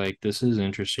 so I was like, this is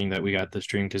interesting that we got this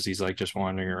dream because he's like just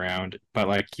wandering around. But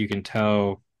like you can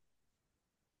tell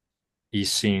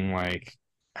he's seeing like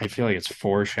I feel like it's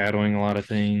foreshadowing a lot of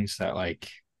things that like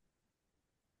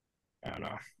I don't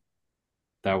know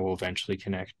that will eventually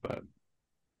connect. But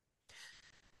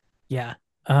yeah.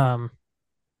 Um,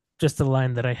 just a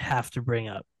line that I have to bring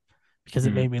up because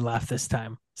it mhm. made me laugh this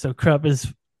time. So Krupp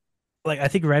is like I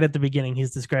think right at the beginning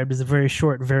he's described as a very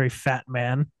short, very fat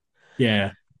man.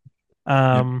 Yeah.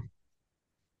 Yep. Um,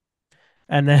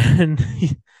 and then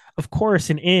of course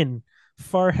an inn.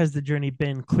 Far has the journey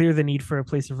been, clear the need for a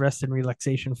place of rest and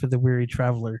relaxation for the weary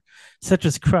traveler. Such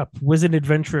as Krupp was an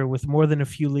adventurer with more than a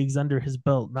few leagues under his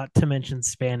belt, not to mention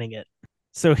spanning it.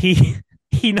 So he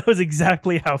he knows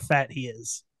exactly how fat he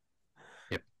is.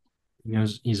 Yep. He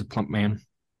knows he's a plump man.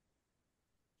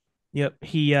 Yep.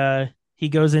 He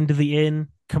goes into the inn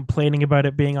complaining about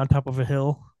it being on top of a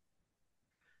hill.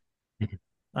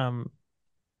 Um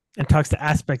and talks to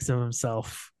aspects of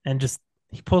himself and just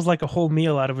he pulls like a whole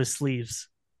meal out of his sleeves.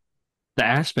 The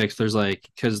aspects there's like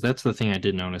because that's the thing I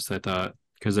did notice. I thought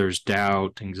because there's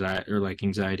doubt, anxiety, or like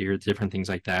anxiety or different things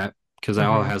like that. Because that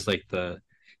all Mm-hmm. has like the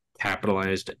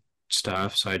capitalized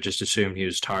stuff. So I just assumed he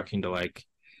was talking to like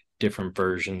different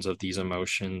versions of these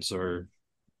emotions or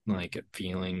like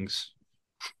feelings.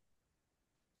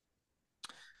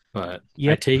 But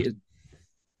I Yep. take it,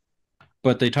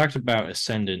 but they talked about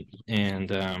ascendant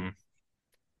and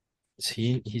is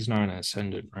he's not an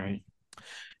ascendant, right?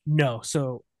 No,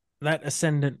 so that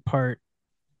ascendant part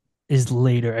is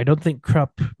later. I don't think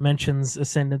Krupp mentions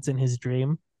ascendants in his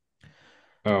dream.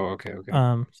 Oh, okay, okay.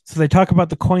 So they talk about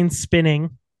the coin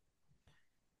spinning,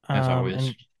 As always.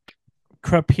 and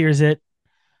Krupp hears it,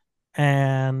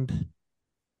 and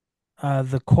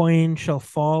the coin shall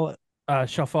fall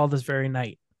this very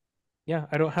night. Yeah,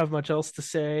 I don't have much else to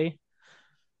say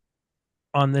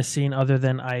on this scene other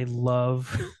than I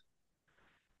love,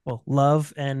 well,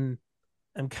 love, and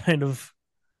I'm kind of,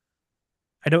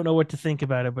 I don't know what to think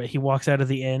about it, but he walks out of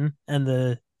the inn, and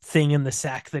the thing in the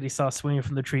sack that he saw swinging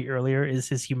from the tree earlier is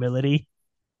his humility.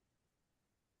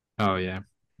 Oh yeah.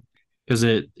 Because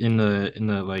it in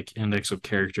the like index of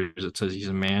characters it says he's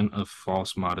a man of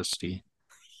false modesty.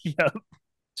 Yeah,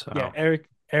 yeah. So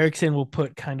Erickson will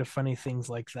put kind of funny things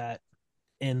like that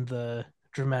in the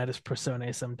dramatis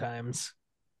personae sometimes.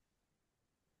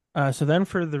 So then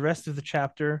for the rest of the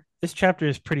chapter, this chapter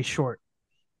is pretty short.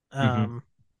 mhm. Um,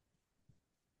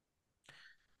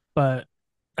 but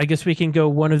I guess we can go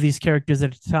one of these characters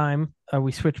at a time.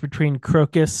 We switch between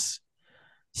Crocus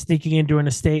sneaking into an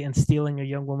estate and stealing a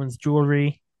young woman's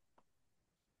jewelry,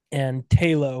 and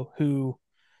Talo, who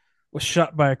was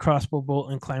shot by a crossbow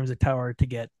bolt and climbs a tower to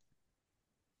get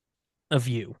a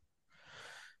view.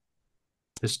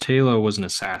 This Taylor was an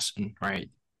assassin, right?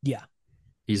 Yeah.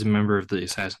 He's a member of the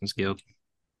Assassin's Guild.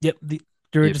 Yep. The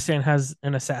Yep. Darujhistan has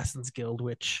an assassins guild,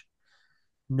 which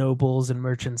nobles and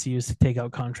merchants use to take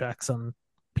out contracts on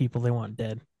people they want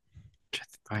dead. Which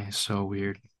I find so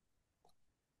weird.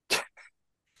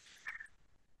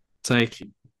 It's like,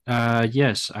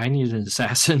 yes, I need an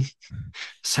assassin.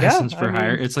 Yeah, Assassins I for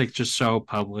hire. mean, It's like just so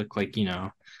public, like,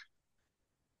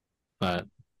 but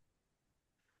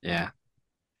yeah,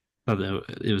 thought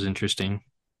it was interesting.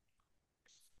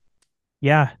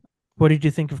 yeah. What did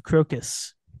you think of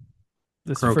Crocus?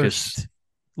 This Crocus, first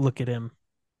look at him.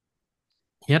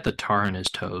 he had the tar on his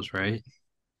toes, right?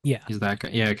 Yeah. He's that guy.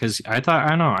 Yeah, because I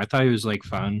know, I thought he was like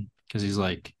fun because he's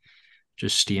like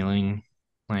just stealing,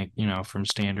 like, from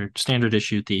standard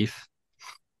issue thief.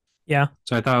 Yeah.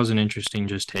 So I thought it was an interesting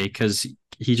just take because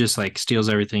he just like steals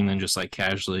everything, then just like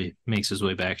casually makes his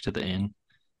way back to the inn,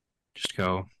 just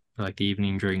go for, like the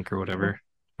evening drink or whatever.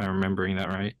 If I'm remembering that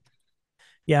right.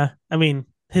 Yeah. I mean,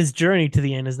 his journey to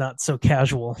the end is not so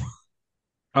casual.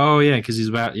 Oh yeah, because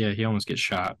he almost gets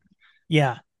shot.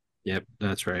 Yeah. Yep,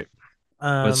 that's right.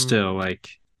 But Um, still, like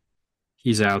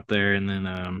he's out there, and then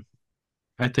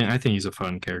I think he's a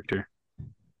fun character.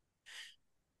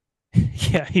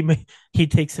 yeah, he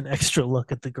takes an extra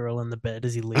look at the girl in the bed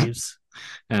as he leaves.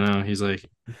 And he's like,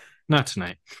 not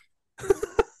tonight.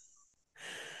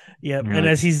 Yep. And you're And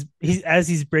like, as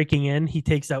he's breaking in, he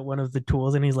takes out one of the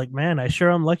tools and he's like, "Man, I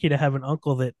sure am lucky to have an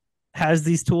uncle that has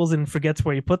these tools and forgets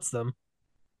where he puts them."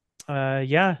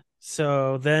 Yeah.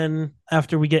 So then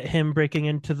after we get him breaking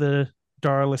into the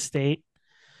Darl estate,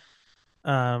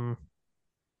 um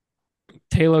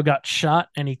Taylor got shot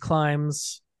and he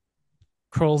climbs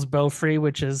Kroll's belfry,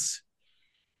 which is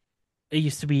it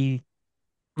used to be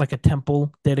like a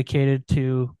temple dedicated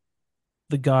to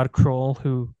the god Kroll,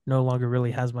 who no longer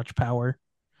really has much power.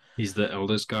 he's the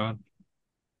eldest god.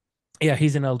 Yeah,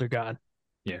 he's an elder god.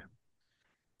 Yeah,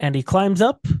 And he climbs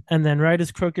up, and then right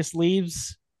as Crocus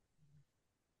leaves,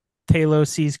 Talos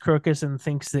sees Crocus and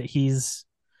thinks that he's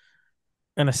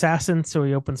an assassin, so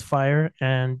he opens fire,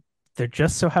 and there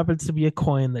just so happens to be a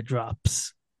coin that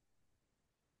drops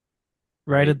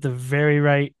right right. at the very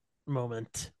right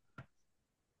moment.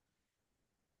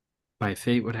 By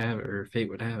fate would have it, or fate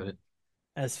would have it.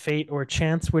 As fate or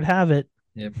chance would have it,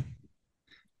 Yep,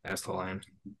 that's the line.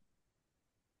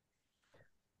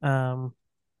 um,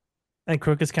 and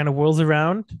Crocus kind of whirls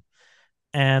around,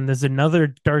 and there's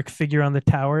another dark figure on the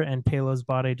tower, and Talos'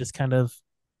 body just kind of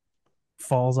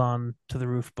falls on to the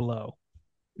roof below.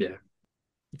 Yeah.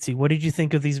 Let's see, what did you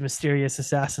think of these mysterious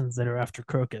assassins that are after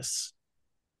Crocus?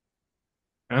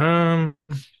 Um,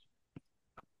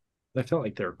 I felt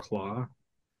like they're Claw.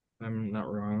 I'm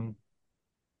not wrong.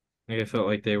 Like I felt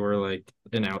like they were like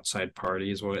an outside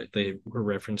party is what they were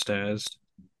referenced as.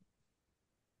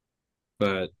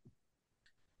 But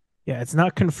Yeah, it's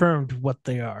not confirmed what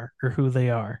they are or who they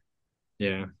are.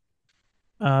 yeah.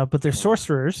 But they're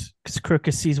sorcerers because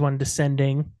Crocus sees one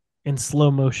descending in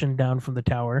slow motion down from the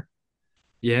tower.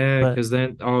 Yeah, But because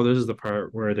then this is the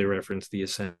part where they reference the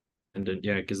Ascendant.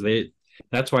 Yeah, because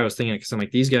that's why I was thinking because I'm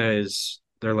like these guys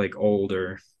they're like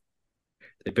older.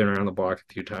 They've been around the block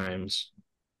a few times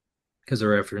because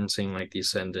they're referencing like the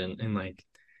Ascendant and like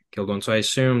killed one. So I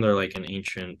assume they're like an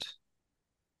ancient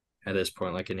at this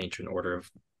point, like an ancient order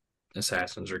of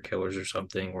assassins or killers or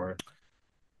something, or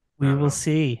I we don't will know.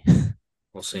 see.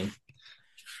 We'll see.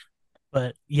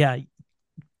 But yeah,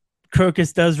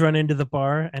 Crocus does run into the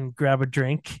bar and grab a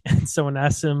drink, and someone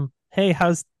asks him, "Hey,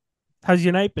 how's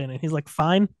your night been?" And he's like,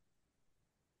 "Fine."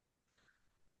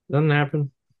 Doesn't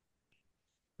happen.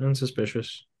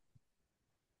 Unsuspicious.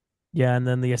 Yeah, and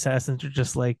then the assassins are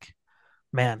just like,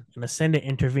 "Man, an ascendant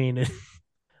intervened.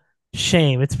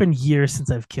 Shame. It's been years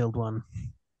since I've killed one."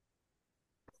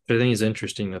 But I think it's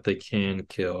interesting that they can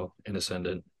kill an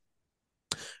ascendant.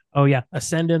 Oh yeah,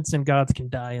 ascendants and gods can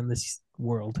die in this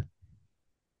world.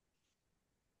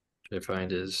 I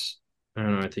find is I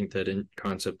don't know. I think that in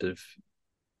concept of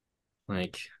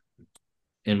like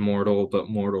immortal but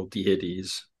mortal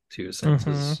deities to a sense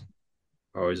Mm-hmm. is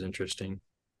always interesting.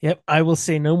 Yep, I will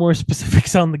say no more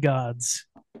specifics on the gods.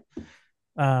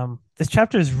 This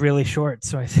chapter is really short,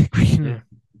 so I think we can Yeah,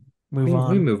 move we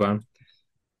on. move on.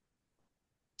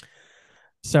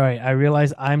 Sorry, I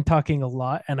realize I'm talking a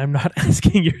lot and I'm not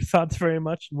asking your thoughts very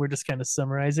much, and we're just kind of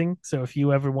summarizing. So if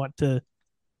you ever want to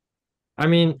I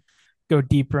mean, go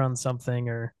deeper on something,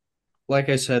 or like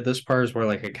I said, this part is where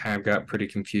like I kind of got pretty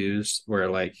confused. Where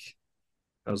like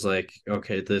I was like,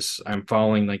 okay, this I'm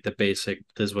following like the basic.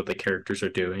 This is what the characters are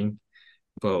doing,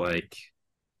 but like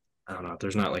I don't know.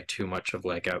 There's not like too much of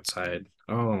like outside.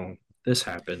 Oh, this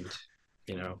happened.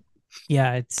 You know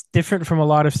yeah, it's different from a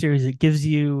lot of series. It gives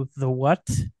you the what,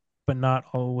 but not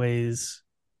always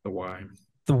the why.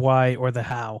 the why or the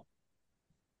how.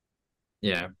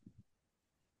 Yeah.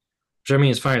 Which I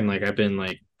mean, it's fine. Like I've been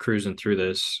like cruising through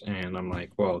this, and I'm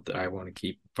like, well, I want to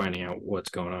keep finding out what's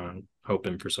going on,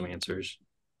 hoping for some answers,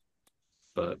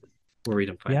 but we'll read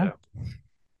and find Yeah. out.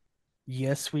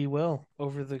 Yes, we will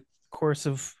over the course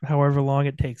of however long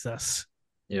it takes us.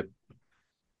 Yep.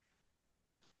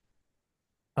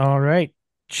 All right.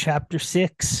 Chapter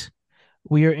 6.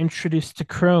 We are introduced to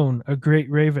Crone, a great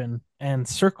raven, and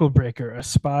Circlebreaker, a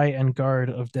spy and guard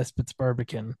of Despot's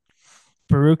Barbican.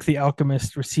 Baruch the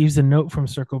alchemist receives a note from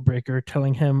Circlebreaker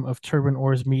telling him of Turban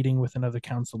Orr's meeting with another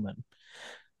councilman.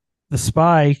 The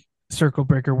spy,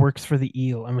 Circlebreaker, works for the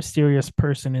Eel, a mysterious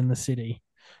person in the city.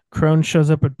 Crone shows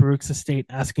up at Baruch's estate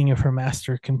asking if her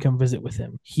master can come visit with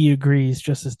him. He agrees,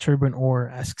 just as Turban Orr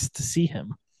asks to see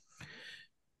him.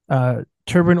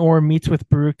 Turban Orr meets with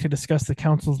Baruch to discuss the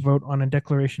council's vote on a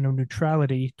declaration of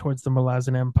neutrality towards the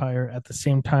Malazan Empire at the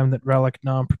same time that Ralak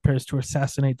Nam prepares to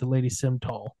assassinate the Lady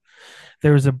Simtal.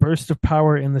 There is a burst of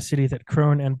power in the city that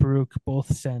Crone and Baruch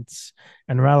both sense,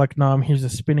 and Ralak Nam hears a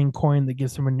spinning coin that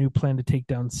gives him a new plan to take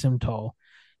down Simtal.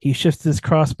 He shifts his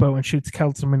crossbow and shoots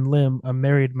Councilman Lim, a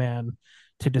married man,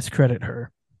 to discredit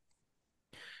her.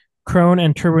 Crone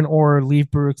and Turban Orr leave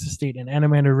Baruch's estate, and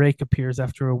Animander Rake appears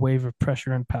after a wave of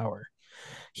pressure and power.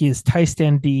 He is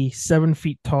Tystan D, 7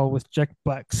 feet tall with jet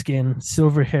black skin,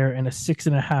 silver hair, and a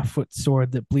 6.5 foot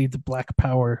sword that bleeds black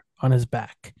power on his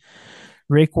back.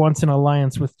 Rake wants an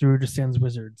alliance with Darujhistan's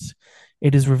wizards.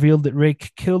 It is revealed that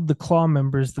Rake killed the claw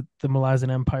members that the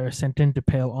Malazan Empire sent into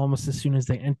Pale almost as soon as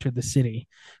they entered the city,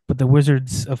 but the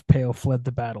wizards of Pale fled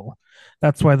the battle.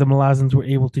 That's why the Malazans were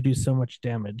able to do so much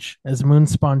damage. As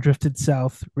Moonspawn drifted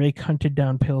south, Rake hunted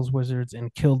down Pale's wizards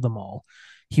and killed them all.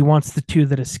 He wants the two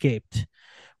that escaped.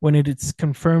 When it is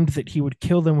confirmed that he would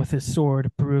kill them with his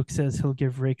sword, Baruch says he'll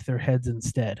give Rake their heads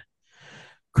instead.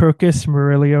 Crocus,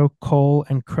 Murillo, Cole,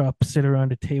 and Krupp sit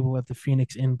around a table at the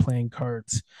Phoenix Inn playing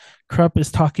cards. Krupp is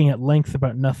talking at length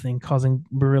about nothing, causing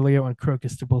Murillo and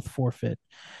Crocus to both forfeit.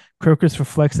 Crocus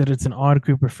reflects that it's an odd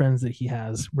group of friends that he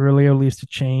has. Murillo leaves to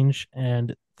change,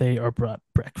 and they are brought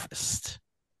breakfast.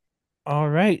 All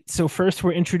right, so first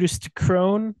we're introduced to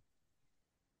Crone.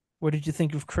 What did you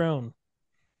think of Crone?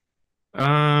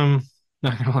 Um,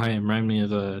 not gonna lie, it reminded me of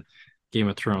the Game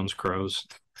of Thrones crows.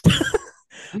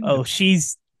 Oh,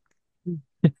 she's.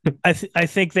 I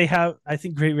think they have. I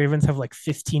think Great Ravens have like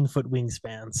 15-foot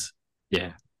wingspans.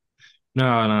 Yeah.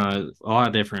 No, no, a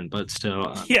lot different, but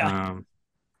still. Yeah,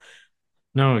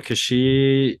 No, because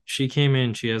she came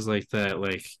in, she has like that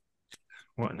what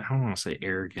I don't want to say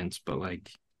arrogance, but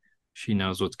like she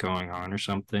knows what's going on or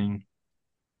something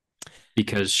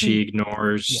because she she.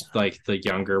 ignores Yeah, like the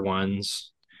younger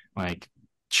ones. Like,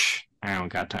 I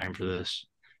don't got time for this.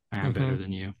 I'm mm-hmm. better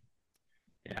than you.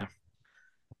 Yeah.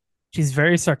 She's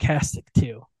very sarcastic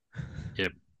too.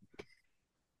 Yep.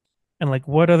 And like,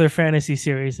 what other fantasy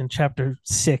series in chapter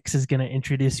 6 is going to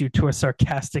introduce you to a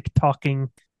sarcastic talking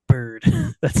bird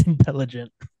that's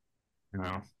intelligent? You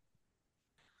know.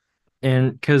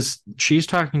 And because she's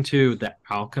talking to the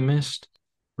alchemist,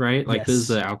 right? Like this is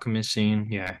Yes, the alchemist scene.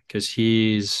 Yeah, because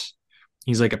he's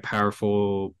like a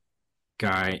powerful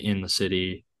guy in the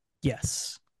city.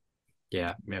 yes.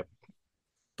 Yeah, yep.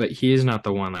 But he's not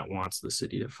the one that wants the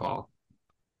city to fall.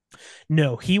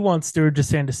 No, he wants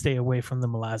Darujhistan to stay away from the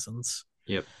Malazans.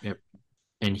 Yep, yep.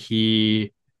 And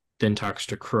he then talks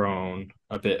to Crone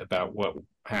a bit about what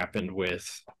happened with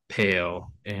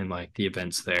Pale and like the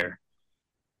events there,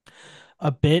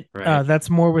 A bit. right? That's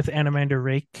more with Animander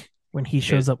Rake when he It's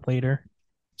shows up later.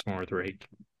 more with Rake.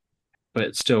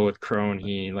 But still with Crone,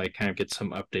 he like kind of gets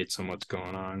some updates on what's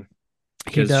going on.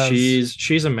 He Because does.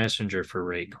 she's a messenger for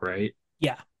Rake, right?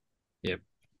 Yeah. Yep.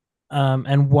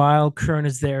 And while Crone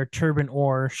is there, Turban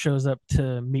Orr shows up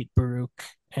to meet Baruch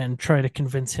and try to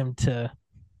convince him to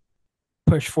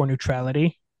push for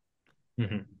neutrality.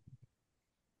 Mm-hmm.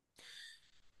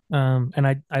 And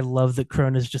I love that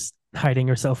Crone is just hiding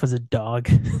herself as a dog.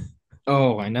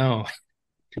 Oh, I know.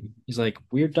 He's like,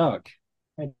 weird dog.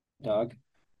 Hi, dog.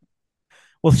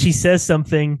 Well, she says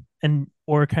something, and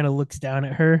Orr kind of looks down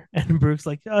at her, and Baruch's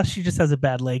like, "Oh, she just has a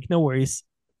bad leg. No worries."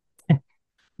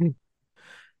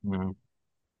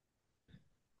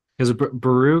 Because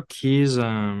Baruch, he's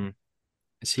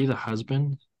is he the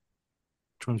husband?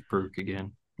 Which one's Baruch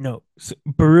again? No, so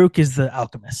Baruch is the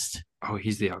alchemist. Oh,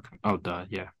 he's the alchemist. Oh, duh,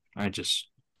 yeah. I just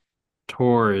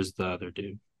Tor is the other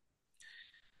dude.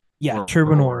 Yeah,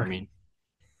 Turban Or I Orr. mean,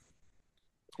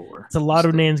 Tor It's a lot is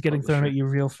of the names getting thrown at publisher. you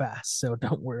real fast, so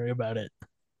don't worry about it.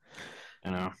 I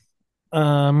know.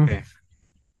 Um, Okay.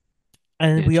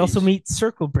 and Yeah, we also geez. meet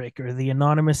Circle Breaker, the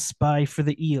anonymous spy for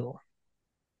the eel.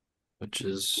 Which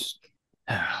is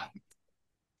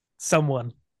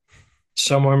Someone,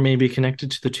 somewhere maybe connected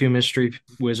to the two mystery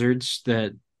wizards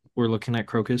that we're looking at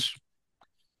Crocus.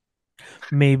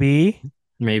 maybe.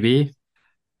 Maybe.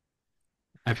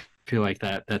 I feel like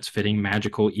that's fitting.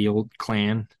 Magical eel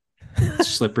clan.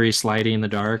 Slippery, slidey in the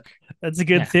dark. That's a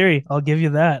good Yeah. theory. I'll give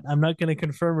you that. I'm not going to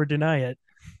confirm or deny it.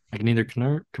 I can either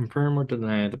confirm or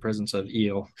deny the presence of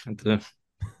eel at the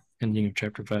ending of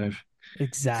chapter 5.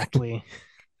 Exactly.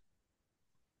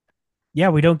 Yeah,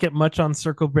 we don't get much on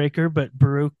Circle Breaker, but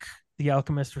Baruch, the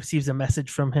alchemist, receives a message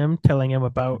from him telling him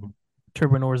about Mhm.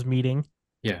 Turbanor's meeting.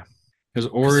 Yeah. Because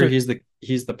or Sir,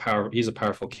 he's a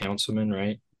powerful councilman,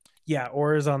 right? Yeah,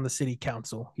 or is on the city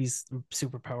council. He's a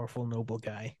super powerful, noble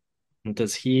guy.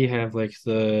 Does he have like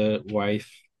the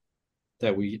wife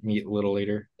that we meet a little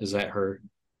later? Is that her?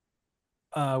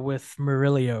 With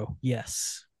Murillo,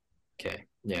 yes. Okay.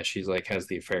 Yeah, she's like has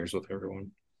the affairs with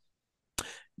everyone.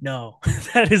 No,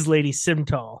 that is Lady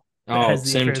Simtal that Oh, has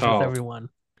the affairs with Simtal. everyone,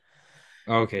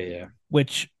 Okay, yeah.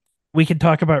 which we can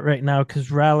talk about right now because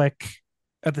Rallick,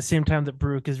 at the same time that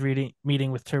Baruch is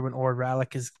meeting with Turban Orr,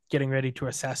 Rallick is getting ready to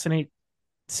assassinate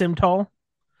Simtal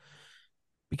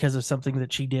because of something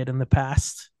that she did in the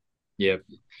past. Yep.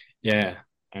 Yeah.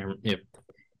 Yep.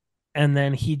 And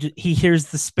then he hears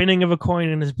the spinning of a coin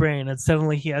in his brain, and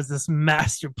suddenly he has this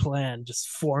master plan just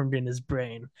formed in his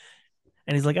brain.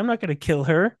 And he's like, "I'm not going to kill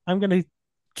her. I'm going to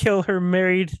kill her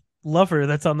married lover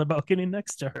that's on the balcony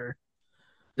next to her."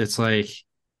 It's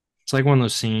like one of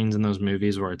those scenes in those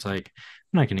movies where it's like,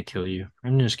 I'm not gonna kill you.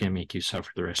 I'm just gonna make you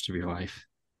suffer the rest of your life.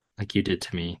 Like you did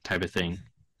to me, type of thing.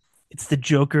 It's the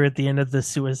Joker at the end of the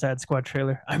Suicide Squad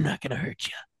trailer. I'm not going to hurt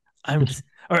you. I'm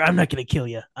not going to kill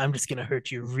you. I'm just going to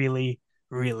hurt you really,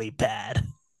 really bad.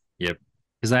 Yep.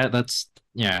 Is that's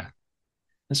yeah,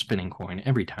 a spinning coin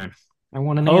every time. I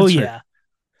want an Oh, answer. yeah.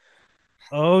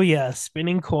 Oh, yeah.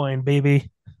 Spinning coin,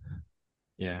 baby.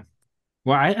 Yeah.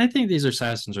 Well, I think these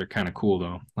assassins are kind of cool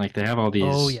though. Like they have all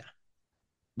Oh, these yeah.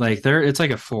 like they're it's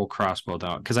like a full crossbow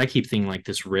dog because I keep thinking like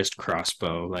this wrist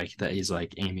crossbow like that he's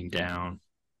like aiming down.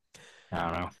 I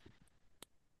don't know.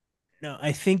 No,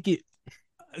 I think it,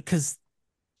 because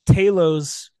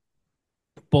Talos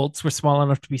bolts were small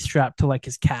enough to be strapped to like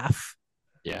his calf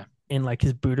Yeah. in like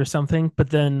his boot or something, but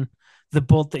then the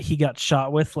bolt that he got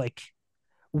shot with like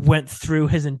went through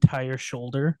his entire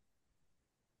shoulder.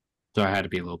 So I had to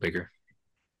be a little bigger.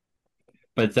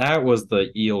 But that was the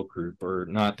eel group, or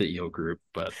not the eel group,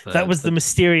 but That was the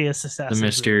mysterious the assassin group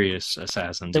mysterious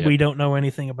assassins. that Yep. we don't know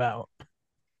anything about.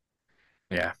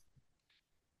 Yeah.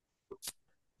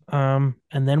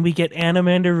 And then we get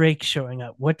Animander Rake showing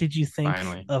up. What did you think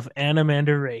Finally. of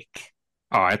Animander Rake?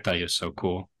 Oh, I thought he was so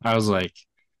cool. I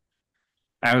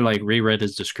like reread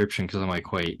his description because I'm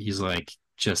like, wait, he's like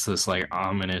just this like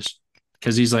ominous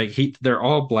because he's like they're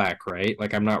all black, right?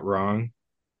 Like I'm not wrong.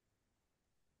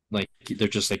 Like they're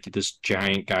just like this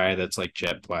giant guy that's like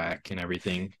jet black and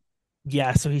everything.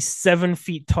 Yeah, so he's 7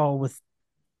 feet tall with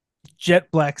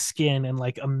jet black skin and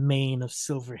like a mane of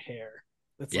silver hair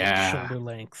that's like Yeah, shoulder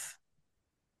length.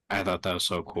 I thought that was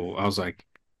so cool. I was like,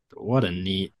 what a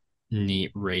neat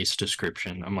race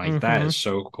description. I'm like, that Mm-hmm. is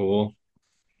so cool.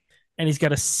 And he's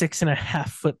got a 6.5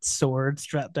 foot sword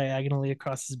strapped diagonally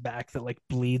across his back that like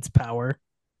bleeds power.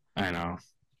 I know.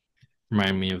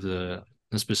 Remind me of the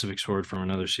specific sword from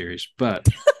another series, but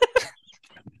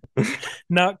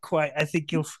Not quite. I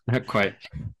think you'll. not quite.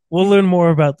 We'll learn more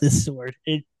about this sword.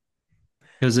 It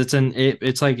Because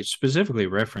it's like specifically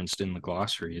referenced in the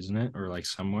glossary, isn't it? Or like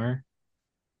somewhere.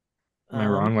 Am I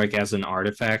um wrong? Like as an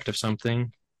artifact of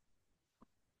something?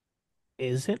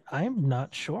 is it? I'm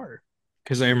not sure.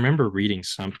 Because I remember reading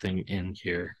something in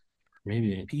here.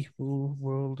 Maybe. People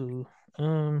world.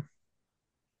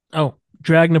 Oh,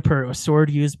 Dragnapur, a sword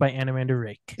used by Animander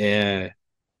Rake. Yeah,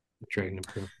 Dragon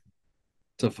Emperor.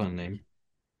 It's a fun name.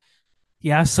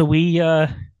 Yeah, so we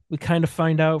kind of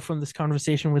find out from this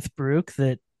conversation with Baruch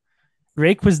that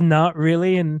Rake was not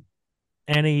really in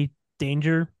any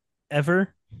danger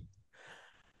ever.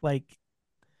 Like,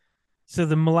 so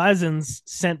the Malazans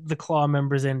sent the Claw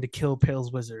members in to kill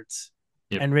Pale's wizards.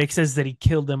 Yep. And Rake says that he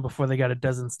killed them before they got a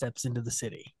dozen steps into the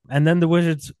city. And then the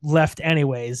wizards left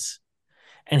anyways.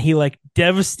 And he like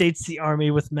devastates the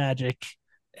army with magic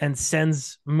and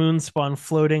sends Moonspawn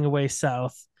floating away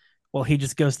south while he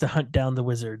just goes to hunt down the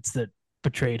wizards that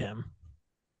betrayed him.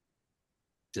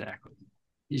 Exactly.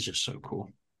 He's just so cool.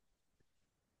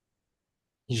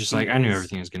 He's just He like, I knew is.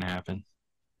 everything was gonna happen.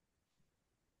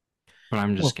 But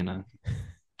I'm Well,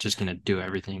 just gonna do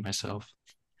everything myself.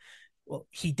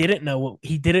 he didn't know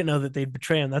that they'd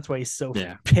betray him. That's why he's so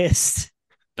Yeah, pissed.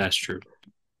 that's true.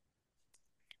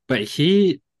 But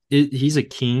he's a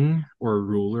king or a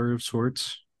ruler of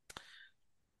sorts.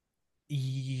 Of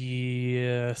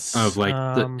Yes. like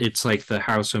it's like the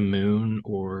House of Moon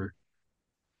or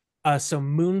So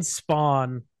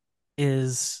Moonspawn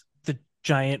is the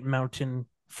giant mountain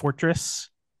fortress.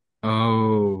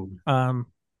 oh Um,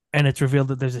 and it's revealed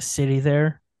that there's a city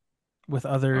there with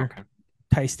other okay.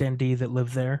 Taistendi that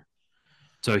live there.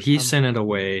 So he Um, sent it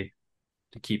away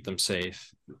to keep them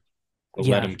safe, but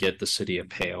let yeah, him get the city of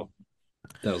Pale.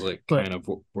 That was like but kind of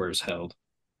where it's held.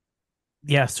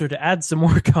 yeah. So to add some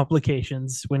more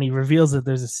complications, when he reveals that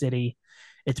there's a city,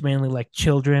 it's mainly like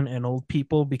children and old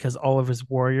people because all of his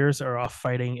warriors are off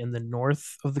fighting in the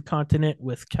north of the continent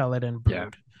with Khaled and Yeah.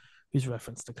 Brood, who's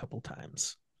referenced a couple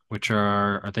times. Which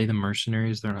are they the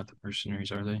mercenaries? They're not the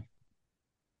mercenaries, are they?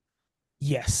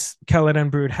 Yes, Khaled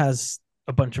and Brood has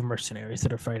a bunch of mercenaries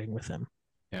that are fighting with him.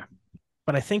 Yeah.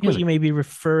 But I think He has what a you may be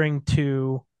referring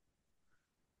to,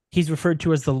 he's referred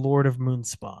to as the Lord of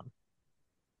Moonspawn.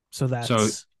 So so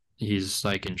that's, he's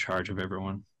like in charge of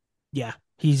everyone. yeah,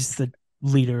 he's the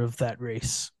leader of that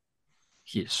race.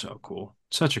 He is so cool.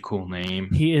 Such a cool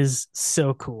name. He is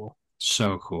so cool.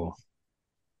 So cool.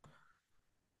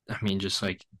 I mean, just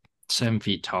like 7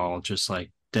 feet tall, just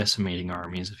like decimating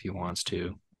armies if he wants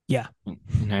to. Yeah. And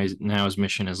now his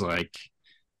mission is like,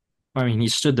 I mean, he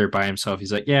stood there by himself.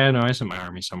 He's like, yeah, no, I sent my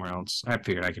army somewhere else. I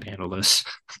figured I could handle this.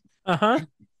 Uh huh.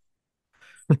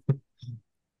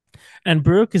 And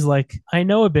Baruch is like, I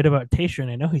know a bit about Tasha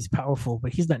and I know he's powerful,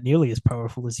 but he's not nearly as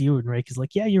powerful as you. And Rake is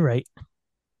like, yeah, you're right.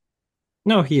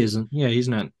 No, he isn't. Yeah, he's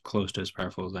not close to as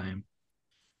powerful as I am.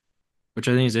 Which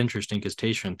I think is interesting because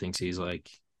Tayshaun thinks he's like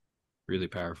really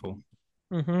powerful.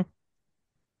 Mm-hmm.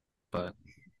 But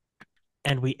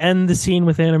And we end the scene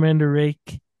with Anamander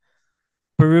Rake.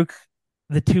 Baruch,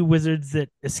 the two wizards that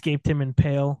escaped him in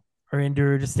Pale are in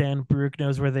Darujhistan. Baruch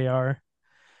knows where they are.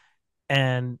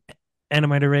 And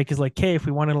Anamander Rake is like, hey, if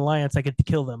we want an alliance, I get to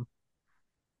kill them.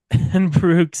 And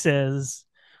Baruch says,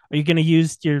 are you going to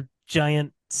use your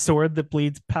giant sword that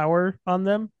bleeds power on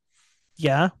them?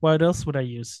 Yeah. What else would I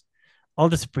use? I'll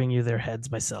just bring you their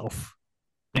heads myself.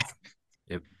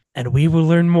 yep. And we will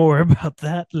learn more about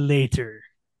that later.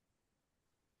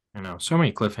 I know so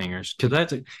many cliffhangers because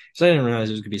I didn't realize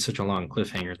it was gonna be such a long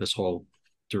cliffhanger. This whole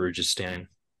Darujhistan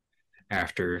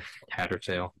after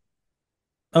Tattertail.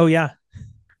 Oh, yeah.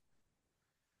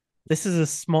 This is a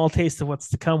small taste of what's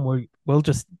to come where we'll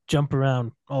just jump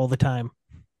around all the time.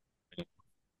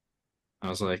 I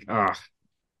was like, ah,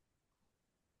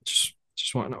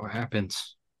 just want to know what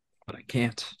happens, but I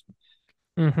can't.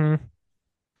 Mm-hmm.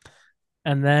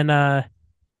 And then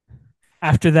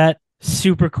after that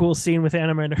super cool scene with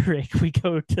Anima and Rick, we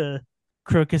go to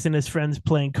Crocus and his friends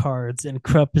playing cards, and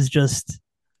Krupp is just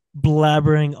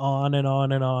blabbering on and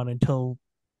on and on until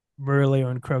Murillo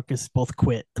and Crocus both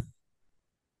quit.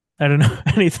 I don't know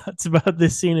any thoughts about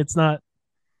this scene. It's not.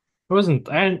 It wasn't.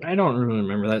 I don't really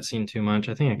remember that scene too much.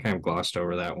 I think I kind of glossed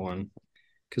over that one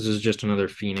because it was just another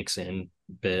Phoenix in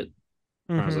bit.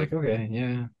 I was Mm-hmm. like, okay,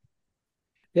 yeah,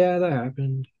 yeah, that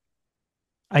happened.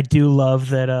 I do love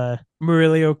that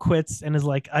Murillo quits and is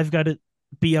like, I've got to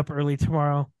be up early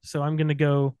tomorrow, so I'm gonna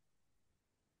go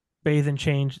bathe and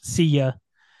change. See ya.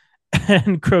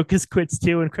 And Crocus quits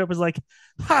too, and Krupp is like,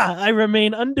 ha, I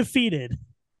remain undefeated.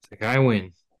 It's like I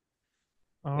win.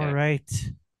 All Yeah, right.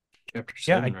 chapter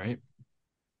Yeah, seven, right?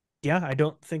 I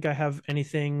don't think I have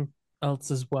anything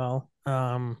else as well.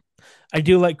 I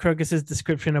do like Crocus's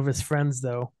description of his friends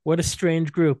though. What a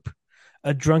strange group.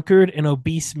 A drunkard, an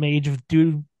obese mage of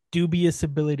dubious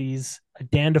abilities, a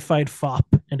dandified fop,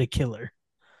 and a killer.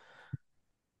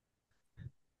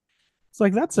 It's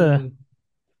like Mm,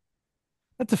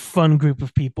 that's a fun group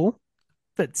of people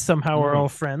that somehow are no, all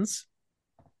friends,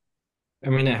 I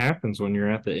mean it happens when you're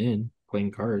at the inn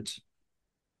playing cards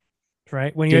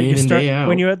right? day in and day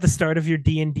When out. you're at the start of your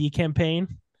D&D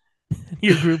campaign,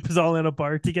 your group is all in a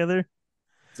bar together.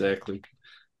 Exactly.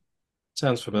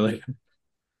 Sounds familiar.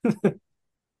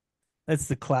 That's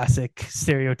the classic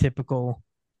stereotypical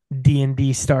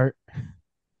D&D start.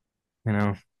 You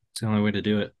know, it's the only way to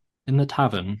do it. In the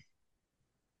tavern.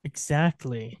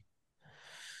 Exactly.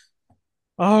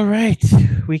 All right,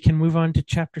 we can move on to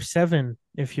chapter 7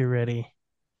 if you're ready.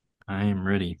 I am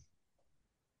ready,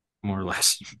 more or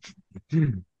less.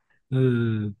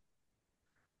 uh,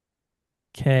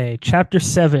 Okay, chapter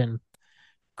 7.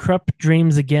 Krupp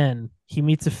dreams again. He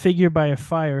meets a figure by a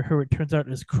fire who it turns out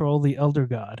is Kroll the Elder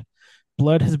God.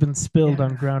 Blood has been spilled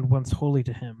on yeah. ground once holy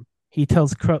to him. He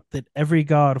tells Krupp that every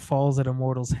god falls at a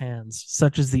mortal's hands.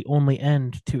 Such is the only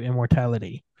end to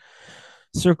immortality.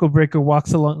 Circlebreaker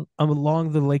walks along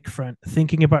the lakefront,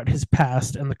 thinking about his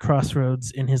past and the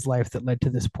crossroads in his life that led to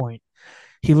this point.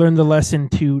 He learned the lesson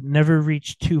to never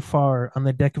reach too far on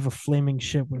the deck of a flaming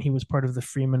ship when he was part of the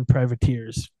Freeman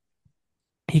privateers.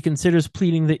 He considers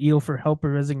pleading the eel for help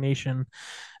or resignation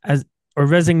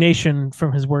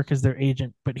from his work as their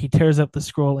agent, but he tears up the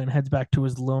scroll and heads back to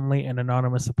his lonely and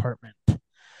anonymous apartment.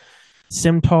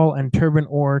 Simtal and Turban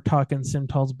Orr talk in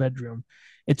Simtal's bedroom.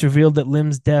 It's revealed that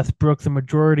Lim's death broke the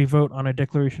majority vote on a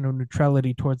declaration of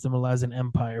neutrality towards the Malazan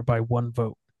Empire by one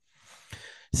vote.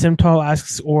 Simtal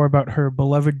asks Orr about her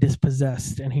beloved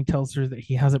dispossessed, and he tells her that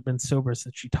he hasn't been sober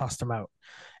since she tossed him out.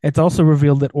 It's also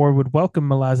revealed that Orr would welcome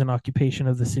Malazan occupation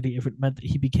of the city if it meant that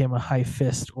he became a high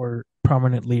fist or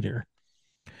prominent leader.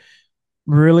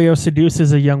 Murillo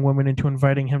seduces a young woman into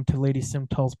inviting him to Lady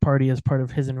Simtal's party as part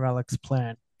of his and Ralik's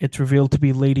plan. It's revealed to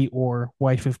be Lady Orr,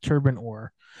 wife of Turban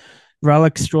Orr.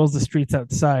 Ralik strolls the streets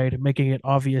outside, making it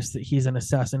obvious that he's an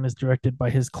assassin as directed by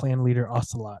his clan leader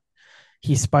Ocelot.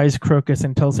 He spies Crocus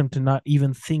and tells him to not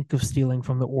even think of stealing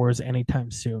from the Orrs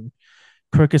anytime soon.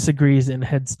 Crocus agrees and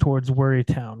heads towards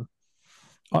Worrytown.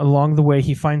 Along the way,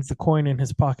 he finds the coin in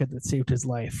his pocket that saved his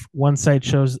life. One side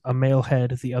shows a male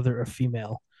head, the other a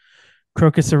female.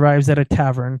 Crocus arrives at a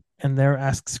tavern and there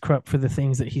asks Krupp for the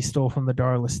things that he stole from the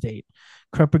Darl estate.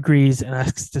 Krupp agrees and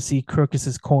asks to see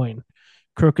Crocus's coin.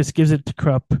 Crocus gives it to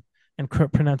Krupp, and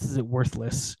Krupp pronounces it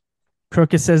worthless.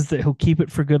 Crocus says that he'll keep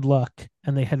it for good luck,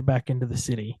 and they head back into the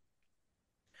city.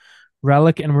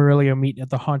 Ralik and Murillo meet at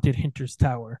the haunted Hinter's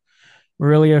Tower.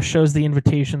 Murillo shows the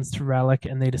invitations to Ralik,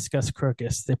 and they discuss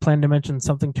Crocus. They plan to mention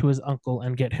something to his uncle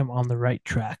and get him on the right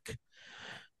track.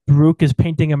 Baruch is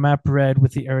painting a map red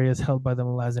with the areas held by the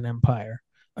Malazan Empire.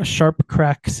 A sharp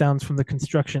crack sounds from the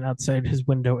construction outside his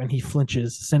window, and he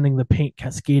flinches, sending the paint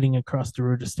cascading across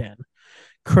Darujhistan.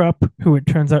 Krupp, who it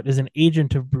turns out is an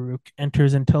agent of Baruch,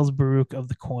 enters and tells Baruch of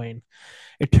the coin.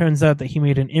 It turns out that he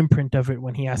made an imprint of it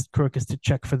when he asked Crocus to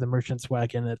check for the merchant's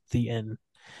wagon at the inn.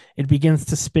 It begins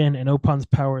to spin, and Opon's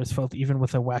power is felt even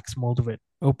with a wax mold of it.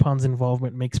 Opon's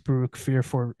involvement makes Baruch fear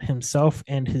for himself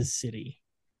and his city.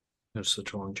 That's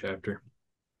such a long chapter.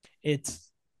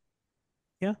 It's,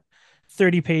 yeah,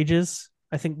 30 pages.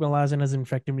 I think Malazan has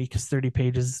infected me because 30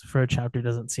 pages for a chapter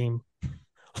doesn't seem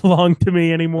long to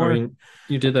me I anymore. mean,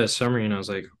 you did that summary, and I was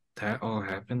like, that all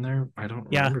happened there? I don't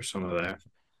Yeah, remember some of that.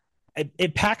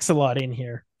 it packs a lot in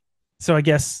here. So I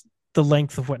guess the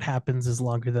length of what happens is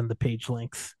longer than the page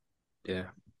length. Yeah.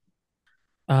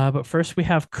 But first we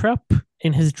have Krupp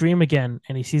in his dream again,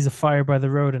 and he sees a fire by the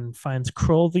road and finds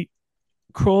Kroll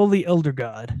the Elder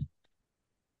God.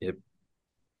 Yep.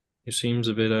 It seems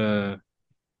a bit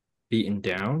beaten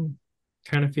down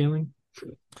kind of feeling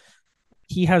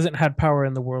He hasn't had power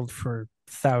in the world for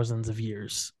thousands of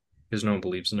years. because no one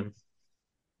believes in him.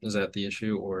 Is that the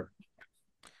issue, or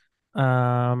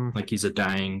Um, like he's a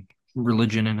dying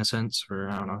religion in a sense, or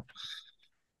I don't know.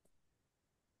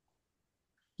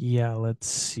 yeah, let's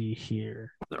see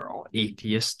here. They're all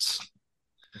atheists.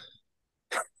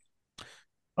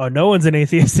 Oh, no one's an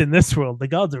atheist in this world. The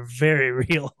gods are very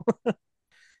real.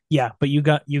 Yeah, but you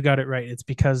got it right. It's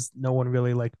because no one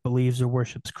really like believes or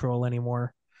worships Kroll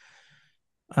anymore.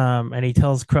 And he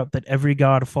tells Krupp that every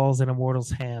god falls in a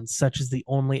mortal's hands. Such is the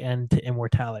only end to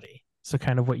immortality. So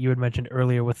kind of what you had mentioned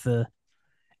earlier with the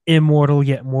immortal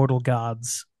yet mortal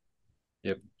gods.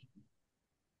 Yep.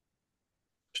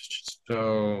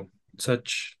 So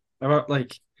such about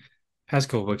like past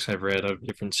couple books I've read of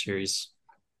different series,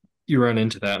 you run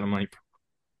into that, and I'm like,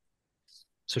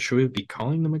 so should we be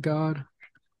calling them a god?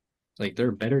 Like, there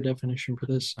a better definition for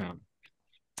this?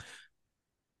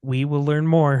 We will learn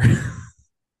more.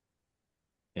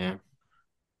 Yeah,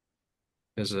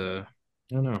 because I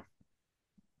don't know.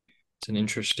 It's an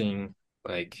interesting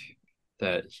like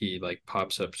that he like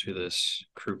pops up to this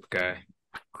Krupp guy,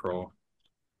 Kroll,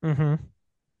 Mm-hmm.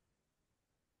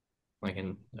 like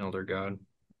an elder god.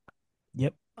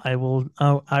 Yep. I will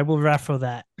raffle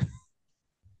that.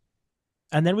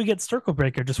 And then we get Circle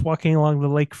Breaker just walking along the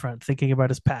lakefront thinking about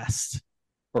his past.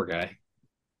 Poor guy,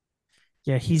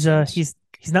 Yeah, in a he's sense.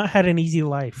 he's not had an easy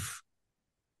life.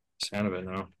 Sound of it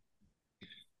now.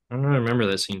 I don't really remember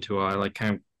that scene too well. I like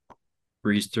kind of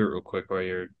breezed through it real quick while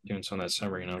you're doing some of that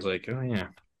summary, and I was like, oh yeah,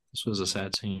 this was a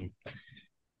sad scene.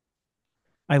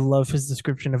 I love his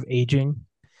description of aging.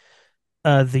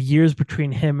 The years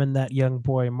between him and that young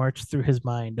boy marched through his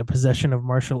mind, a possession of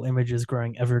martial images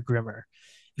growing ever grimmer.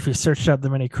 If he searched out the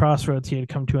many crossroads he had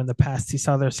come to in the past, he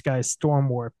saw their skies storm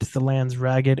warped, the lands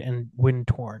ragged and wind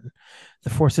torn. The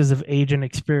forces of age and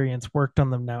experience worked on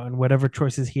them now, and whatever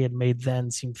choices he had made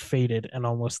then seemed faded and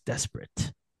almost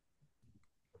desperate.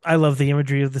 I love the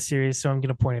imagery of the series, so I'm going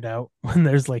to point it out when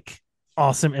there's like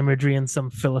awesome imagery and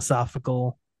some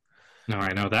philosophical No,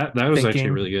 I know that was actually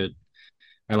thinking. really good.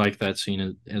 I like that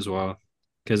scene as well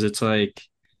because it's like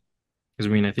because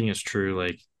I mean I think it's true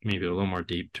like maybe a little more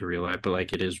deep to real life, but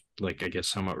like it is like I guess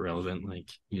somewhat relevant. Like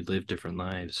you live different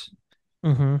lives.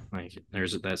 Mm-hmm. Like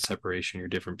there's that separation. You're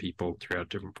different people throughout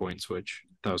different points, which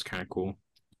that was kind of cool.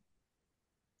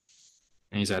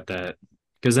 And he's at that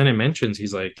because then it mentions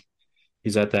he's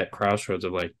at that crossroads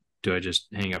of like do I just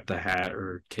hang up the hat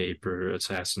or cape or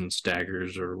assassin's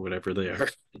daggers or whatever they are?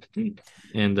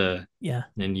 And Yeah.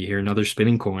 then you hear another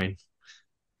spinning coin.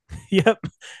 Yep.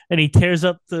 And he tears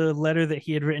up the letter that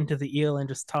he had written to the eel and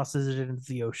just tosses it into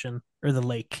the ocean or the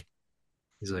lake.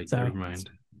 He's like, never Sorry. mind.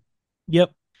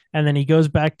 Yep. And then he goes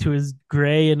back to his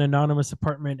gray and anonymous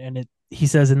apartment, and he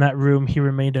says in that room he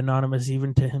remained anonymous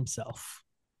even to himself.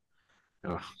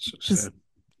 Oh, so Which is sad.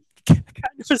 kind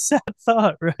of a sad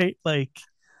thought, right? Like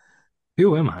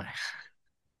Who am I?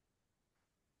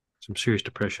 Some serious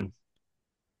depression.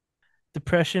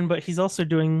 depression, but he's also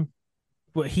doing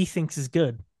what he thinks is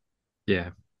good.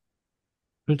 Yeah.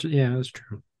 Yeah, that's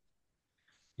true.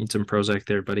 Need some Prozac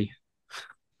there, buddy.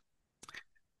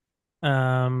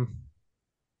 Um,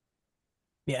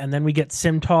 yeah, and then we get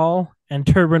Simtal and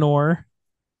Turbinor.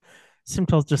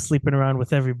 Simtal's just sleeping around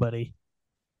with everybody.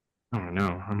 I don't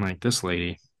know. I'm like, this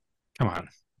lady, come on.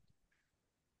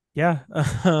 Yeah.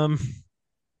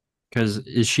 Because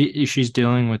she's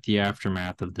dealing with the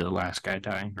aftermath of the last guy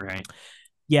dying, right?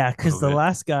 Yeah, A because little the bit.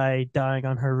 last guy dying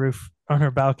on her roof, on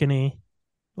her balcony,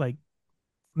 like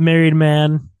married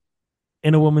man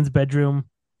in a woman's bedroom,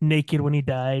 naked when he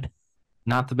died.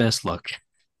 Not the best look.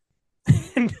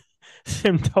 And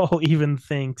Simtal even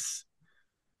thinks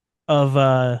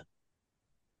of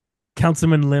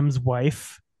Councilman Lim's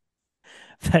wife,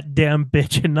 that damn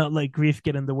bitch, and not let grief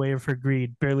get in the way of her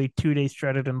greed. Barely 2 days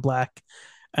shredded in black,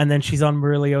 and then she's on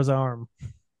Murillo's arm.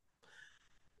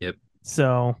 Yep.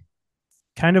 So,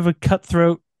 kind of a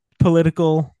cutthroat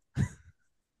political,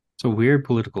 It's a weird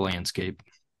political landscape.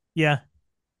 yeah,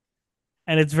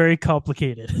 and it's very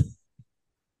complicated.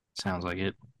 Sounds like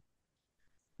it.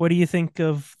 What do you think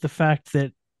of the fact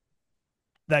that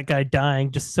that guy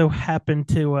dying just so happened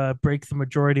to break the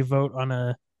majority vote on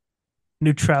a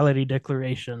neutrality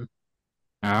declaration?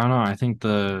 I don't know. I think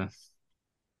the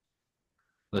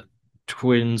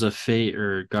twins of fate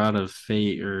or god of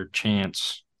fate or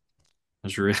chance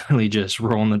was really just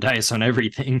rolling the dice on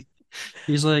everything.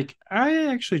 He's like, I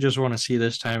actually just want to see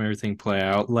this time everything play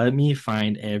out. Let me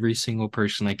find every single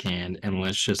person I can and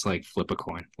let's just like flip a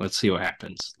coin. Let's see what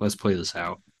happens. Let's play this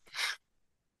out.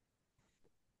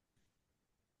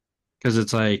 Because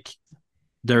it's like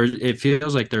it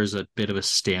feels like there's a bit of a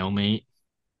stalemate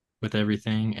with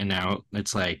everything. And now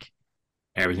it's like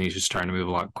everything's just starting to move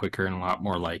a lot quicker and a lot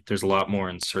more like there's a lot more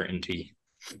uncertainty.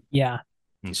 Yeah.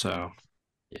 And so,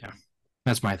 yeah,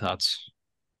 that's my thoughts.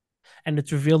 And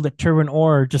it's revealed that Turbin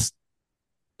Orr just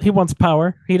he wants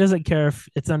power. He doesn't care if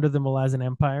it's under the Malazan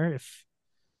Empire.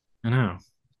 I know.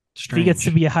 If he gets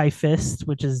to Strange. be a high fist,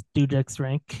 which is Dudek's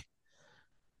rank,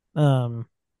 um,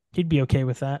 he'd be okay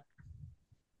with that.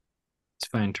 It's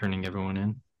fine turning everyone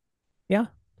in. Yeah.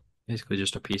 Basically,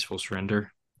 just a peaceful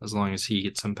surrender as long as he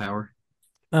gets some power.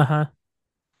 Uh huh.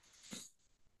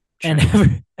 And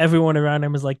Shame. everyone around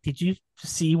him is like, "Did you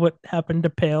see what happened to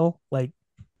Pale? Like,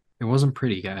 It wasn't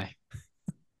pretty, guy.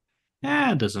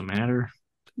 Yeah, it doesn't matter.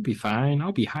 It'll be fine.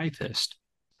 I'll be high fist.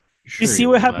 you Sure see you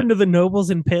what will, happened but to the nobles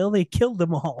in Pale? They killed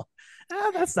them all.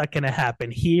 Ah, that's not going to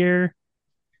happen here."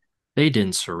 they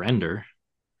didn't surrender.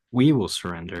 We will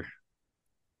surrender.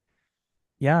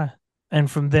 Yeah. And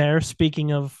from there,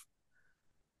 speaking of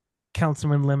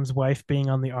Councilman Lim's wife being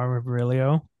on the arm of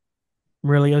Murillo,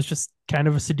 Murillo's just kind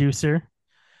of a seducer.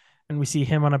 And we see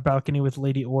him on a balcony with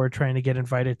Lady Orr trying to get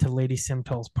invited to Lady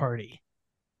Simtal's party.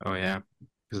 Oh, yeah.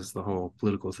 Because it's the whole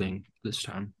political thing this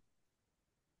time.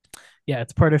 Yeah,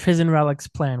 it's part of his and Ralik's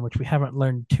plan, which we haven't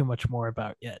learned too much more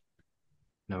about yet.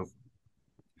 Nope.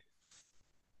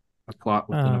 A plot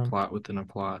within a Um, plot within a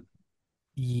plot.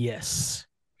 yes.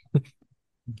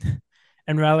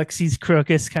 And Ralik sees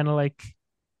Crocus kind of like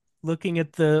looking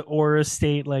at the Aura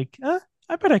state, like,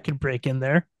 I bet I could break in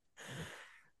there.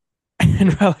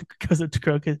 And Ralik goes up to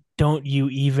Crocus, don't you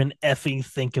even effing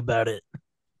think about it.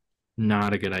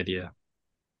 Not a good idea.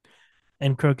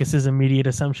 And Crocus's immediate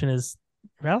assumption is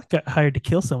Ralik got hired to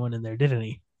kill someone in there, didn't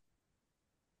he?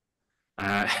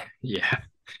 Uh, yeah.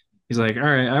 He's like, all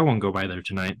right, I won't go by there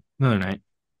tonight. Another night.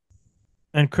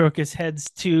 And Crocus heads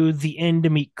to the inn to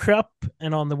meet Krupp,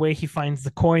 and on the way he finds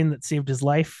the coin that saved his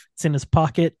life. It's in his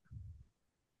pocket.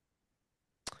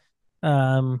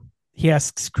 He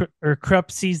asks, or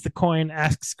Krupp sees the coin,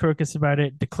 asks Crocus about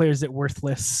it, declares it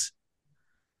worthless.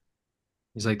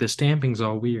 He's like, the stamping's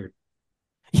all weird.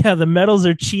 Yeah, the metals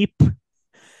are cheap.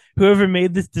 Whoever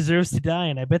made this deserves to die,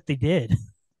 and I bet they did.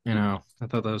 I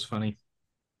thought that was funny.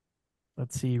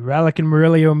 Let's see. Ralik and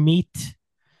Murillo meet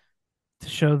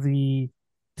to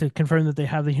to confirm that they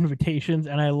have the invitations,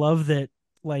 and I love that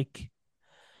like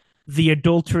the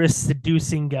adulterous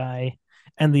seducing guy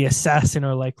and the assassin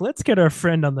are like, let's get our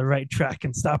friend on the right track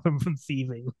and stop him from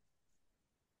thieving.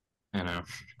 I know.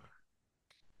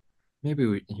 Maybe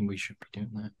we should be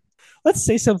doing that. Let's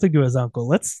say something to his uncle.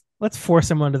 Let's force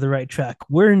him onto the right track.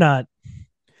 We're not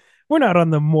on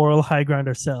the moral high ground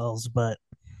ourselves, but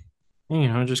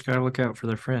Just gotta look out for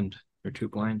their friend. They're too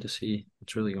blind to see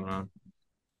what's really going on.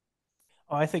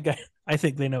 oh, I think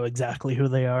they know exactly who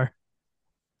they are.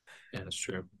 Yeah, that's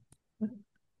true.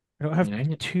 I don't I have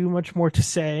mean, too much more to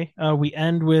say. We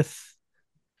end with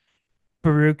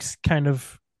Baruch's kind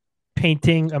of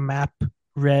painting a map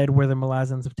red where the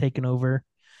Malazans have taken over,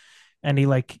 and he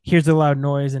like hears a loud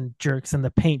noise and jerks, and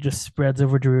the paint just spreads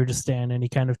over Darujhistan, and he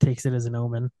kind of takes it as an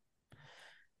omen.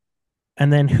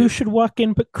 And then who yep, should walk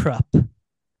in but Krupp?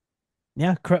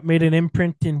 Yeah, Krupp made an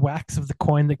imprint in wax of the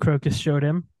coin that Crocus showed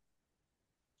him.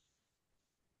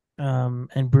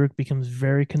 And Baruch becomes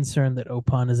very concerned that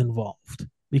Opon is involved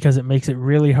because it makes it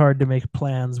really hard to make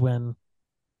plans when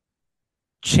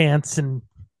chance and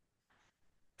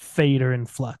fate are in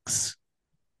flux.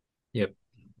 yep.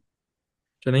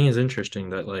 Which I think is interesting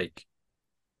that like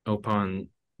Opon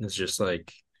is just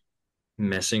like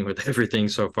messing with everything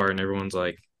so far, and everyone's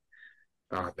like,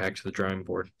 oh, back to the drawing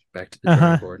board, back to the Uh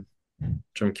drawing huh. board.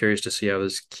 So I'm curious to see how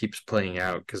this keeps playing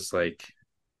out because like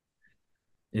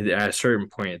at a certain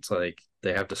point, it's like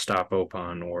they have to stop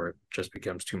Opon or it just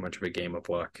becomes too much of a game of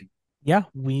luck. Yeah,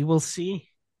 we will see.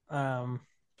 Um,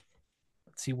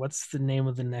 let's see, what's the name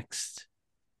of the next?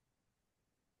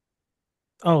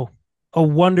 Oh, a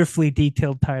wonderfully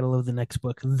detailed title of the next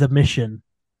book, The Mission.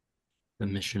 The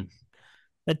mission.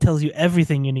 That tells you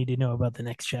everything you need to know about the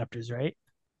next chapters, right?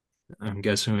 I'm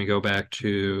guessing we go back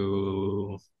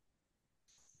to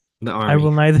the I will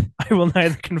army. neither I will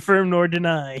neither confirm nor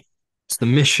deny. It's the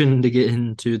mission to get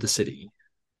into the city.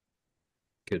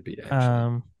 Could be actually.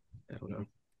 Um, I don't know.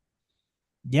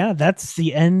 yeah, that's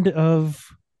the end of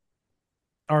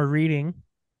our reading.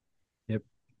 Yep.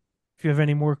 If you have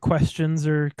any more questions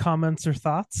or comments or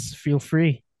thoughts, feel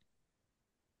free.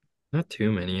 Not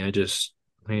too many. Like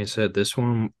I said, this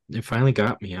one, it finally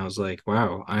got me. I was like,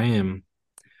 wow, I am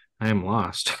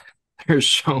lost. There's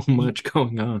so You, much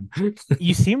going on.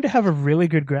 you seem to have a really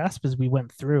good grasp as we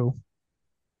went through.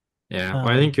 Yeah.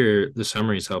 Well, I Um, think the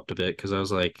summaries helped a bit because I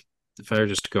was like, if I were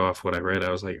just to go off what I read,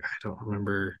 I was like, I don't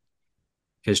remember.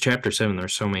 Because chapter seven,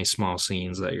 there's so many small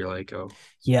scenes that you're like, oh,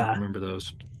 I don't yeah, remember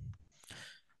those.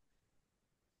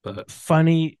 But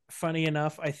funny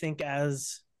enough, I think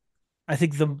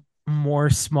the more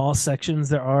small sections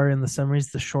there are in the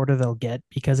summaries, the shorter they'll get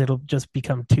because it'll just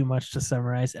become too much to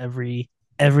summarize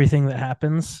everything that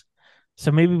happens.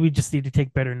 So maybe we just need to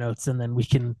take better notes and then we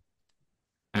can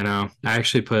I know. I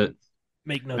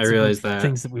make notes of the realized that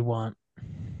things that we want.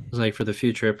 was like for the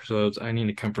future episodes, I need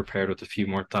to come prepared with a few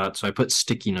more thoughts. So I put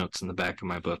sticky notes in the back of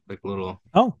my book, like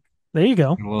Oh, there you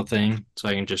go. a little thing, so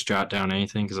I can just jot down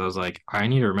anything. Because I was like, I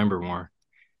need to remember more.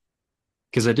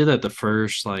 Because I did that the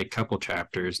first like couple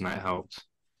chapters, and that helped.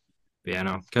 But yeah,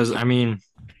 no. Because I mean,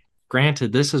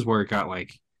 granted, this is where it got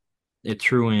like it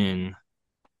threw in.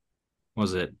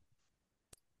 Was it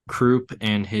Croup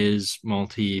and his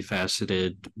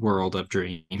multifaceted world of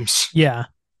dreams? Yeah.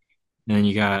 And then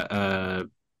you got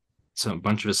some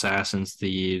bunch of assassins,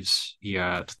 thieves. You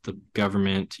got the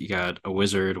government. You got a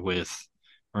wizard with,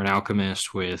 or an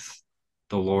alchemist with,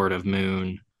 the Lord of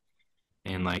Moon,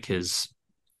 and like his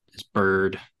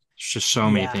bird. It's just so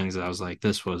many Yeah. things that I was like,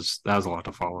 that was a lot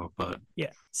to follow. But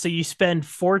Yeah. So you spend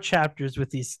 4 chapters with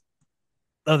these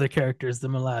other characters, the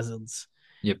Malazans.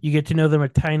 yep, You get to know them a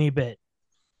tiny bit.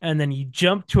 And then you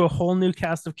jump to a whole new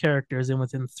cast of characters. And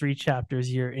within 3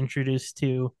 chapters, you're introduced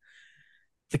to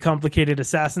the complicated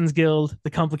Assassins Guild, the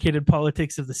complicated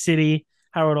politics of the city,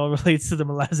 how it all relates to the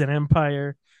Malazan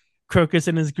Empire, Crocus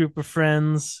and his group of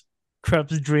friends,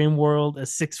 Krupp's dream world, a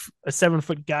 7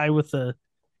 foot guy with a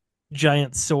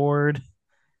giant sword,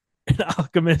 an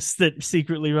alchemist that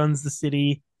secretly runs the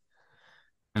city.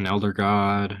 an elder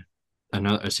god,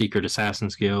 a secret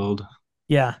assassins guild.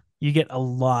 Yeah, you get a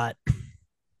lot.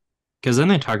 Because then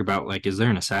they talk about like, is there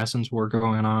an assassins war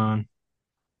going on?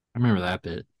 I remember that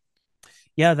bit.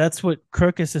 Yeah, that's what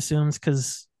Crocus assumes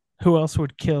because who else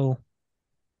would kill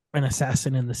an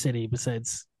assassin in the city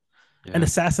besides and Yeah,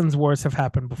 assassins wars have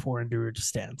happened before in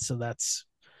Darujhistan, so that's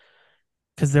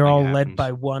because they're like it all led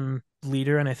by happens. one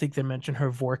leader, and I think they mentioned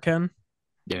her Vorkan.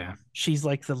 Yeah, She's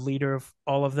like the leader of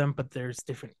all of them, but there's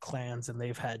different clans and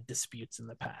they've had disputes in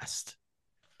the past.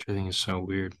 which I think is so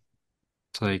weird.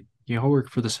 It's like you all work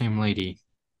for the same lady.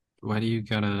 Why do you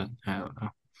gotta? I don't know.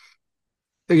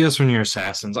 I guess when you're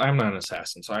assassins, I'm not an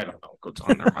assassin, so I don't know what's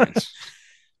on their minds.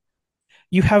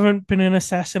 You haven't been an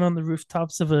assassin on the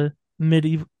rooftops of a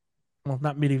medieval, well,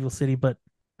 not medieval city, but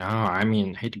No, I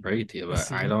mean, hate to break it to you, a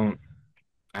but I city. don't.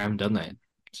 I haven't done that.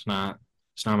 It's not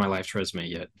on my life's resume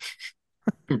yet.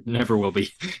 Never will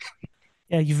be.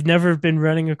 Yeah, you've never been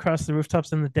running across the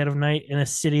rooftops in the dead of night in a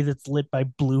city that's lit by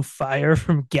blue fire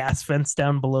from gas vents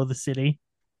down below the city.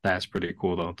 That's pretty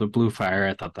cool though. The blue fire,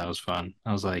 I thought that was fun.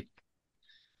 I was like,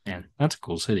 man, that's a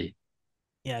cool city.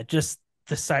 Yeah, just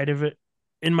the side of it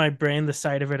in my brain, the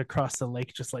side of it across the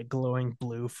lake, just like glowing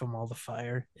blue from all the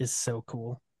fire is so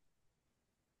cool.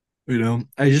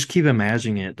 I just keep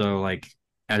imagining it though, like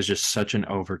as just such an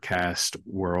overcast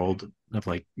world of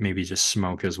like maybe just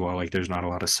smoke as well. Like there's not a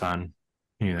lot of sun.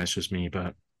 Maybe that's just me,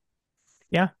 but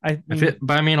Yeah, I if it, mean,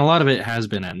 but I mean, a lot of it has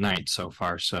been at night so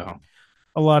far. So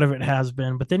a lot of it has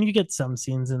been, but then you get some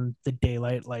scenes in the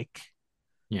daylight, like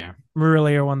yeah,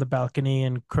 Murillo on the balcony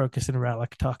and Crocus and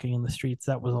Relic talking in the streets.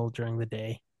 That was all during the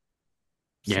day.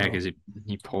 yeah, So, because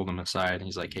he pulled him aside and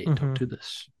he's like, hey, don't mhm. do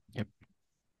this. Yep,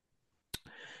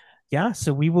 Yeah,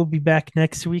 so we will be back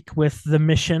next week with the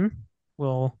mission.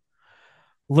 We'll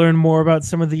learn more about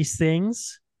some of these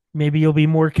things. Maybe you'll be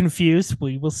more confused.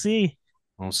 We will see.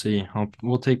 we'll see.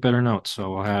 We'll take better notes,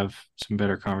 so we'll have some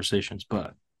better conversations.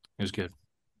 But it was good.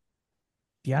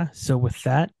 Yeah, so with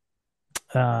that,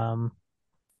 um,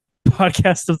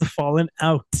 podcast of the fallen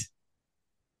out.